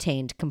you've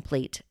attained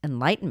complete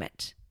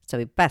enlightenment. So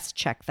we best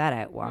check that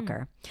out,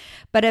 Walker.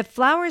 But if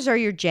flowers are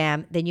your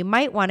jam, then you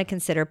might want to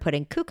consider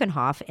putting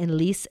Keukenhof in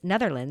Lies,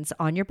 Netherlands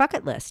on your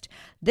bucket list.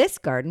 This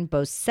garden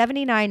boasts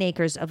 79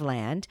 acres of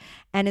land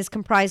and is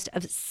comprised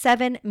of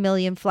 7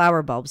 million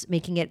flower bulbs,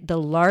 making it the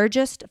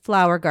largest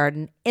flower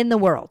garden in the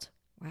world.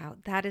 Wow,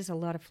 that is a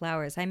lot of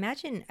flowers. I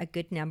imagine a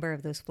good number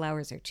of those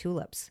flowers are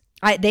tulips.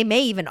 They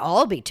may even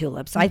all be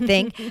tulips, I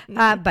think.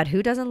 But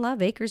who doesn't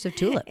love acres of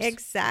tulips?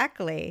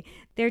 Exactly.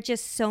 There are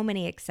just so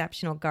many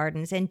exceptional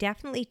gardens and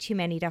definitely too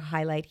many to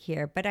highlight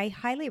here. But I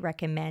highly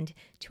recommend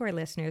to our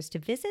listeners to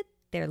visit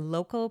their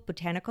local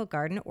botanical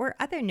garden or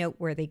other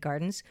noteworthy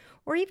gardens,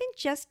 or even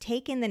just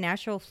take in the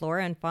natural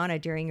flora and fauna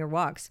during your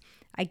walks.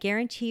 I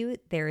guarantee you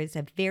there is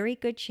a very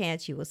good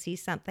chance you will see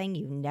something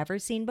you've never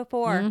seen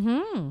before.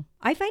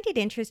 I find it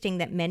interesting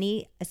that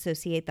many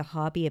associate the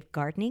hobby of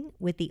gardening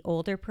with the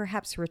older,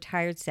 perhaps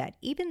retired set,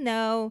 even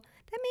though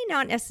that may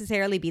not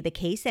necessarily be the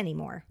case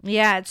anymore.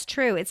 Yeah, it's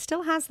true. It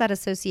still has that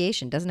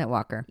association, doesn't it,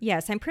 Walker?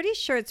 Yes, I'm pretty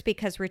sure it's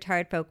because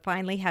retired folk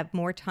finally have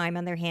more time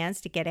on their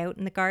hands to get out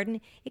in the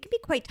garden. It can be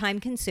quite time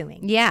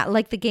consuming. Yeah,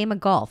 like the game of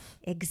golf.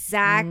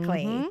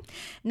 Exactly. Mm-hmm.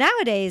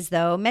 Nowadays,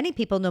 though, many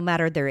people, no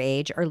matter their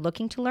age, are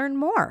looking to learn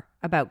more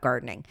about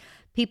gardening.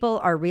 People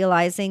are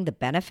realizing the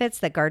benefits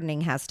that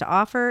gardening has to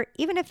offer,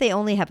 even if they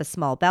only have a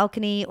small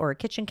balcony or a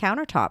kitchen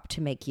countertop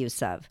to make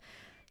use of.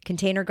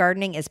 Container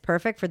gardening is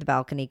perfect for the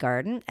balcony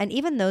garden, and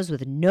even those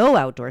with no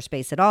outdoor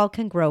space at all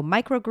can grow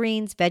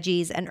microgreens,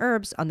 veggies, and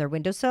herbs on their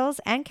windowsills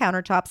and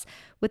countertops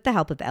with the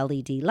help of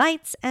LED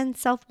lights and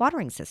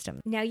self-watering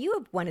systems. Now, you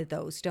have one of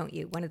those, don't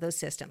you? One of those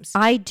systems.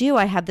 I do.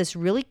 I have this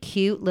really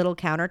cute little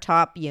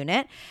countertop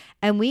unit,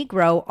 and we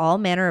grow all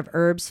manner of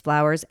herbs,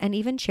 flowers, and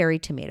even cherry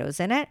tomatoes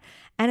in it.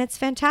 And it's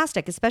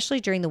fantastic, especially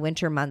during the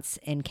winter months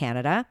in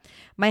Canada.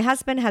 My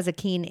husband has a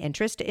keen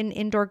interest in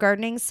indoor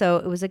gardening, so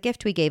it was a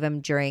gift we gave him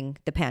during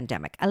the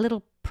pandemic, a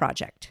little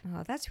project.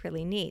 Oh, that's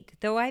really neat.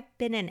 Though I've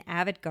been an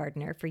avid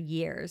gardener for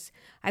years,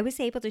 I was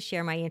able to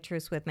share my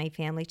interests with my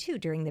family too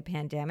during the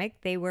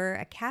pandemic. They were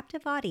a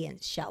captive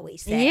audience, shall we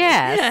say.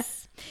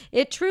 Yes,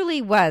 it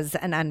truly was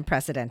an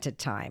unprecedented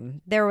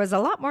time. There was a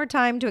lot more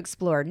time to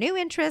explore new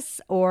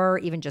interests or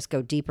even just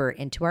go deeper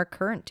into our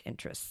current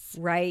interests.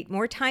 Right.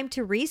 More time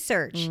to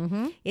research.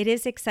 Mm-hmm. It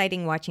is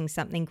exciting watching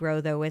something grow,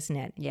 though, isn't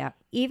it? Yeah.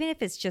 Even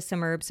if it's just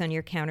some herbs on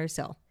your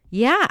countersill.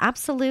 Yeah,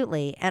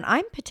 absolutely. And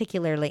I'm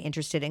particularly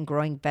interested in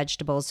growing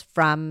vegetables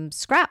from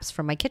scraps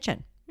from my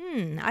kitchen.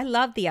 I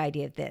love the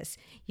idea of this.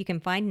 You can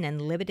find an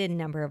unlimited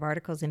number of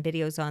articles and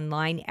videos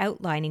online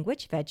outlining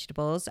which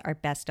vegetables are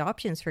best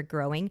options for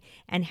growing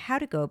and how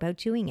to go about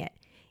doing it.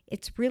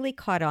 It's really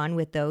caught on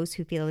with those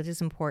who feel it is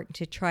important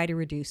to try to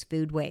reduce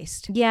food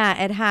waste. Yeah,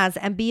 it has.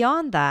 And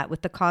beyond that,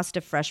 with the cost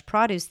of fresh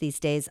produce these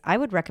days, I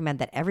would recommend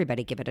that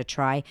everybody give it a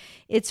try.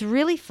 It's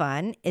really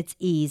fun, it's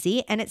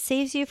easy, and it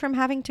saves you from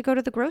having to go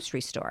to the grocery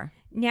store.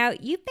 Now,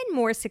 you've been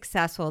more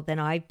successful than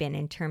I've been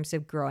in terms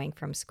of growing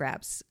from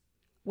scraps.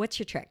 What's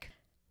your trick?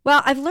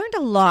 Well, I've learned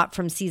a lot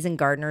from seasoned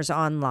gardeners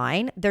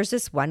online. There's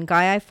this one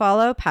guy I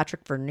follow,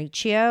 Patrick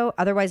Vernuccio,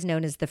 otherwise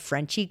known as the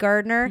Frenchy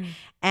Gardener,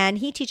 and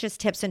he teaches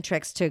tips and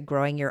tricks to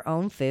growing your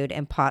own food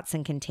in pots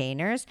and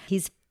containers.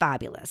 He's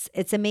fabulous.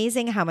 It's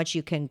amazing how much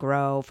you can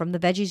grow from the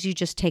veggies you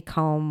just take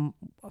home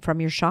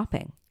from your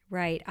shopping.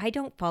 Right. I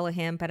don't follow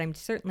him, but I'm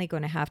certainly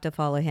going to have to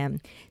follow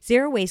him.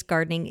 Zero waste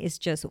gardening is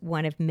just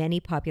one of many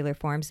popular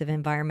forms of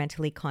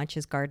environmentally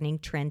conscious gardening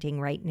trending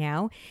right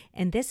now.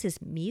 And this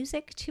is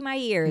music to my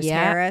ears,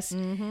 Harris.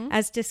 Mm-hmm.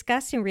 As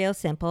discussed in Real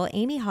Simple,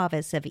 Amy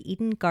Hovis of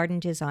Eden Garden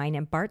Design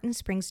and Barton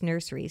Springs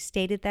Nursery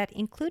stated that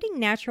including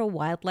natural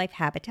wildlife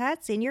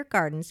habitats in your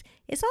gardens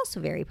is also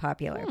very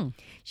popular.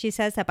 She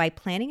says that by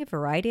planting a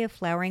variety of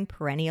flowering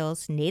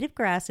perennials, native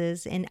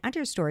grasses, and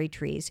understory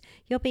trees,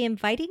 you'll be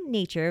inviting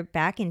nature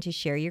back in to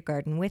share your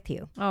garden with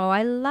you. Oh,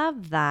 I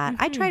love that.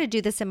 I try to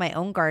do this in my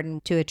own garden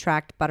to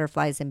attract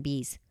butterflies and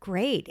bees.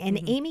 Great.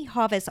 And Amy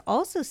Hovis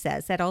also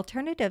says that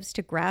alternatives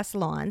to grass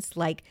lawns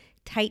like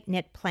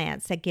tight-knit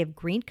plants that give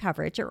green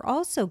coverage are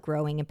also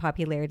growing in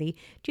popularity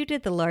due to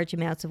the large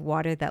amounts of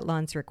water that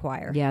lawns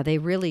require. Yeah, they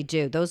really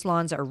do. Those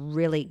lawns are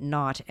really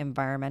not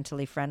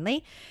environmentally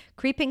friendly.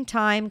 Creeping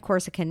thyme,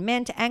 Corsican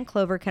mint, and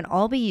clover can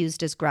all be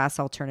used as grass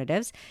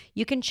alternatives.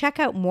 You can check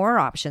out more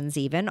options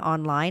even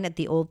online at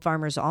the Old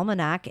Farmer's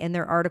Almanac in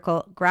their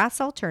article, Grass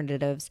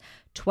Alternatives,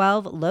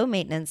 12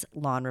 Low-Maintenance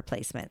Lawn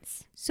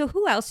Replacements. So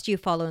who else do you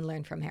follow and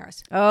learn from,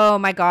 Harris? Oh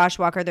my gosh,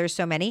 Walker, there's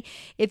so many.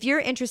 If you're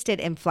interested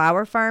in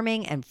flower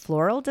farming and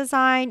floral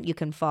design, you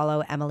can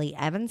follow Emily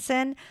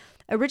Evanson.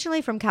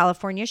 Originally from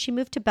California, she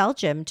moved to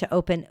Belgium to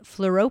open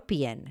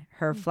Floropian,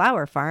 her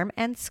flower farm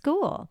and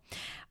school.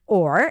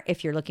 Or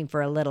if you're looking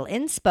for a little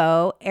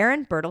inspo,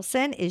 Aaron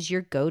Bertelson is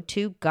your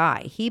go-to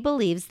guy. He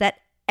believes that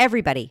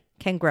everybody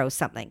can grow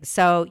something,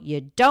 so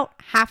you don't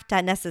have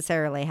to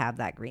necessarily have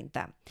that green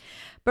thumb.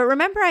 But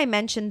remember I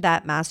mentioned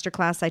that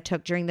masterclass I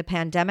took during the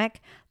pandemic?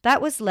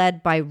 That was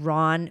led by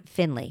Ron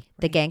Finley,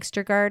 the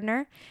gangster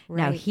gardener.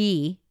 Now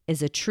he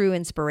is a true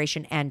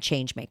inspiration and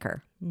change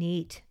maker.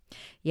 Neat.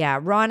 Yeah,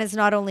 Ron is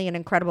not only an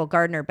incredible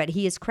gardener, but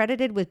he is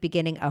credited with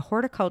beginning a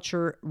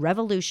horticulture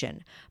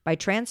revolution by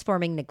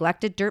transforming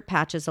neglected dirt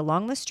patches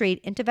along the street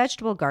into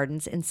vegetable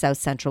gardens in South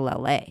Central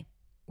LA.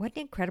 What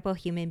an incredible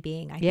human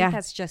being. I think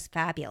that's just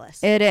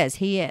fabulous. It is.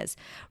 He is.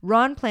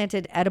 Ron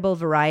planted edible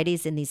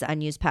varieties in these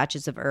unused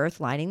patches of earth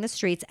lining the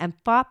streets and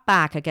fought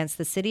back against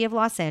the city of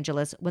Los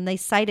Angeles when they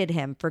cited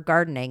him for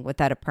gardening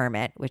without a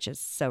permit, which is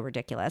so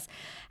ridiculous.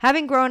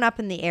 Having grown up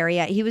in the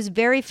area, he was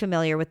very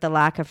familiar with the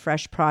lack of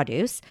fresh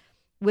produce.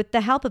 With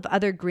the help of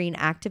other green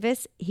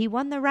activists, he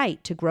won the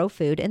right to grow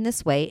food in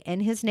this way in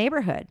his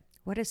neighborhood.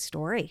 What a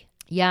story.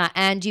 Yeah,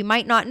 and you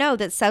might not know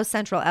that South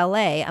Central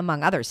LA,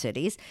 among other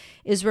cities,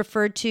 is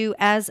referred to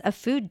as a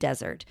food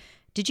desert.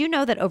 Did you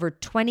know that over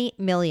 20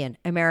 million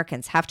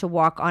Americans have to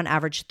walk on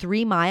average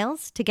 3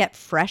 miles to get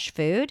fresh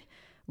food?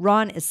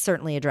 Ron is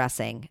certainly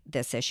addressing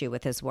this issue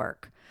with his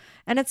work.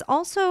 And it's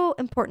also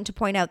important to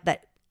point out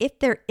that if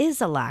there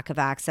is a lack of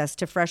access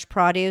to fresh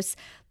produce,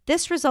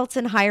 this results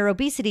in higher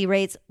obesity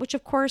rates, which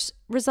of course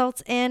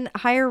results in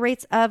higher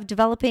rates of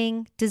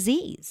developing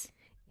disease.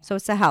 So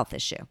it's a health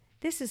issue.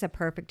 This is a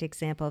perfect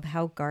example of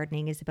how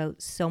gardening is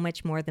about so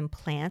much more than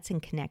plants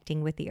and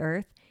connecting with the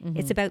earth.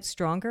 It's about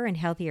stronger and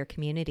healthier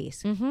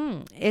communities.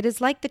 It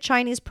is like the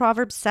Chinese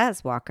proverb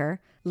says, Walker,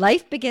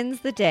 life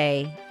begins the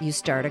day you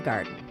start a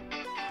garden.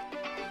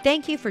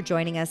 Thank you for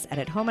joining us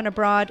at Home and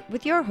Abroad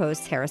with your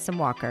host, Harrison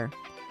Walker.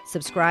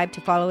 Subscribe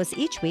to follow us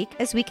each week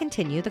as we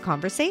continue the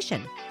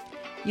conversation.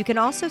 You can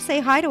also say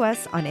hi to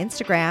us on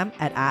Instagram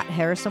at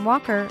Harrison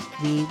Walker.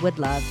 We would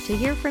love to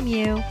hear from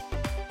you.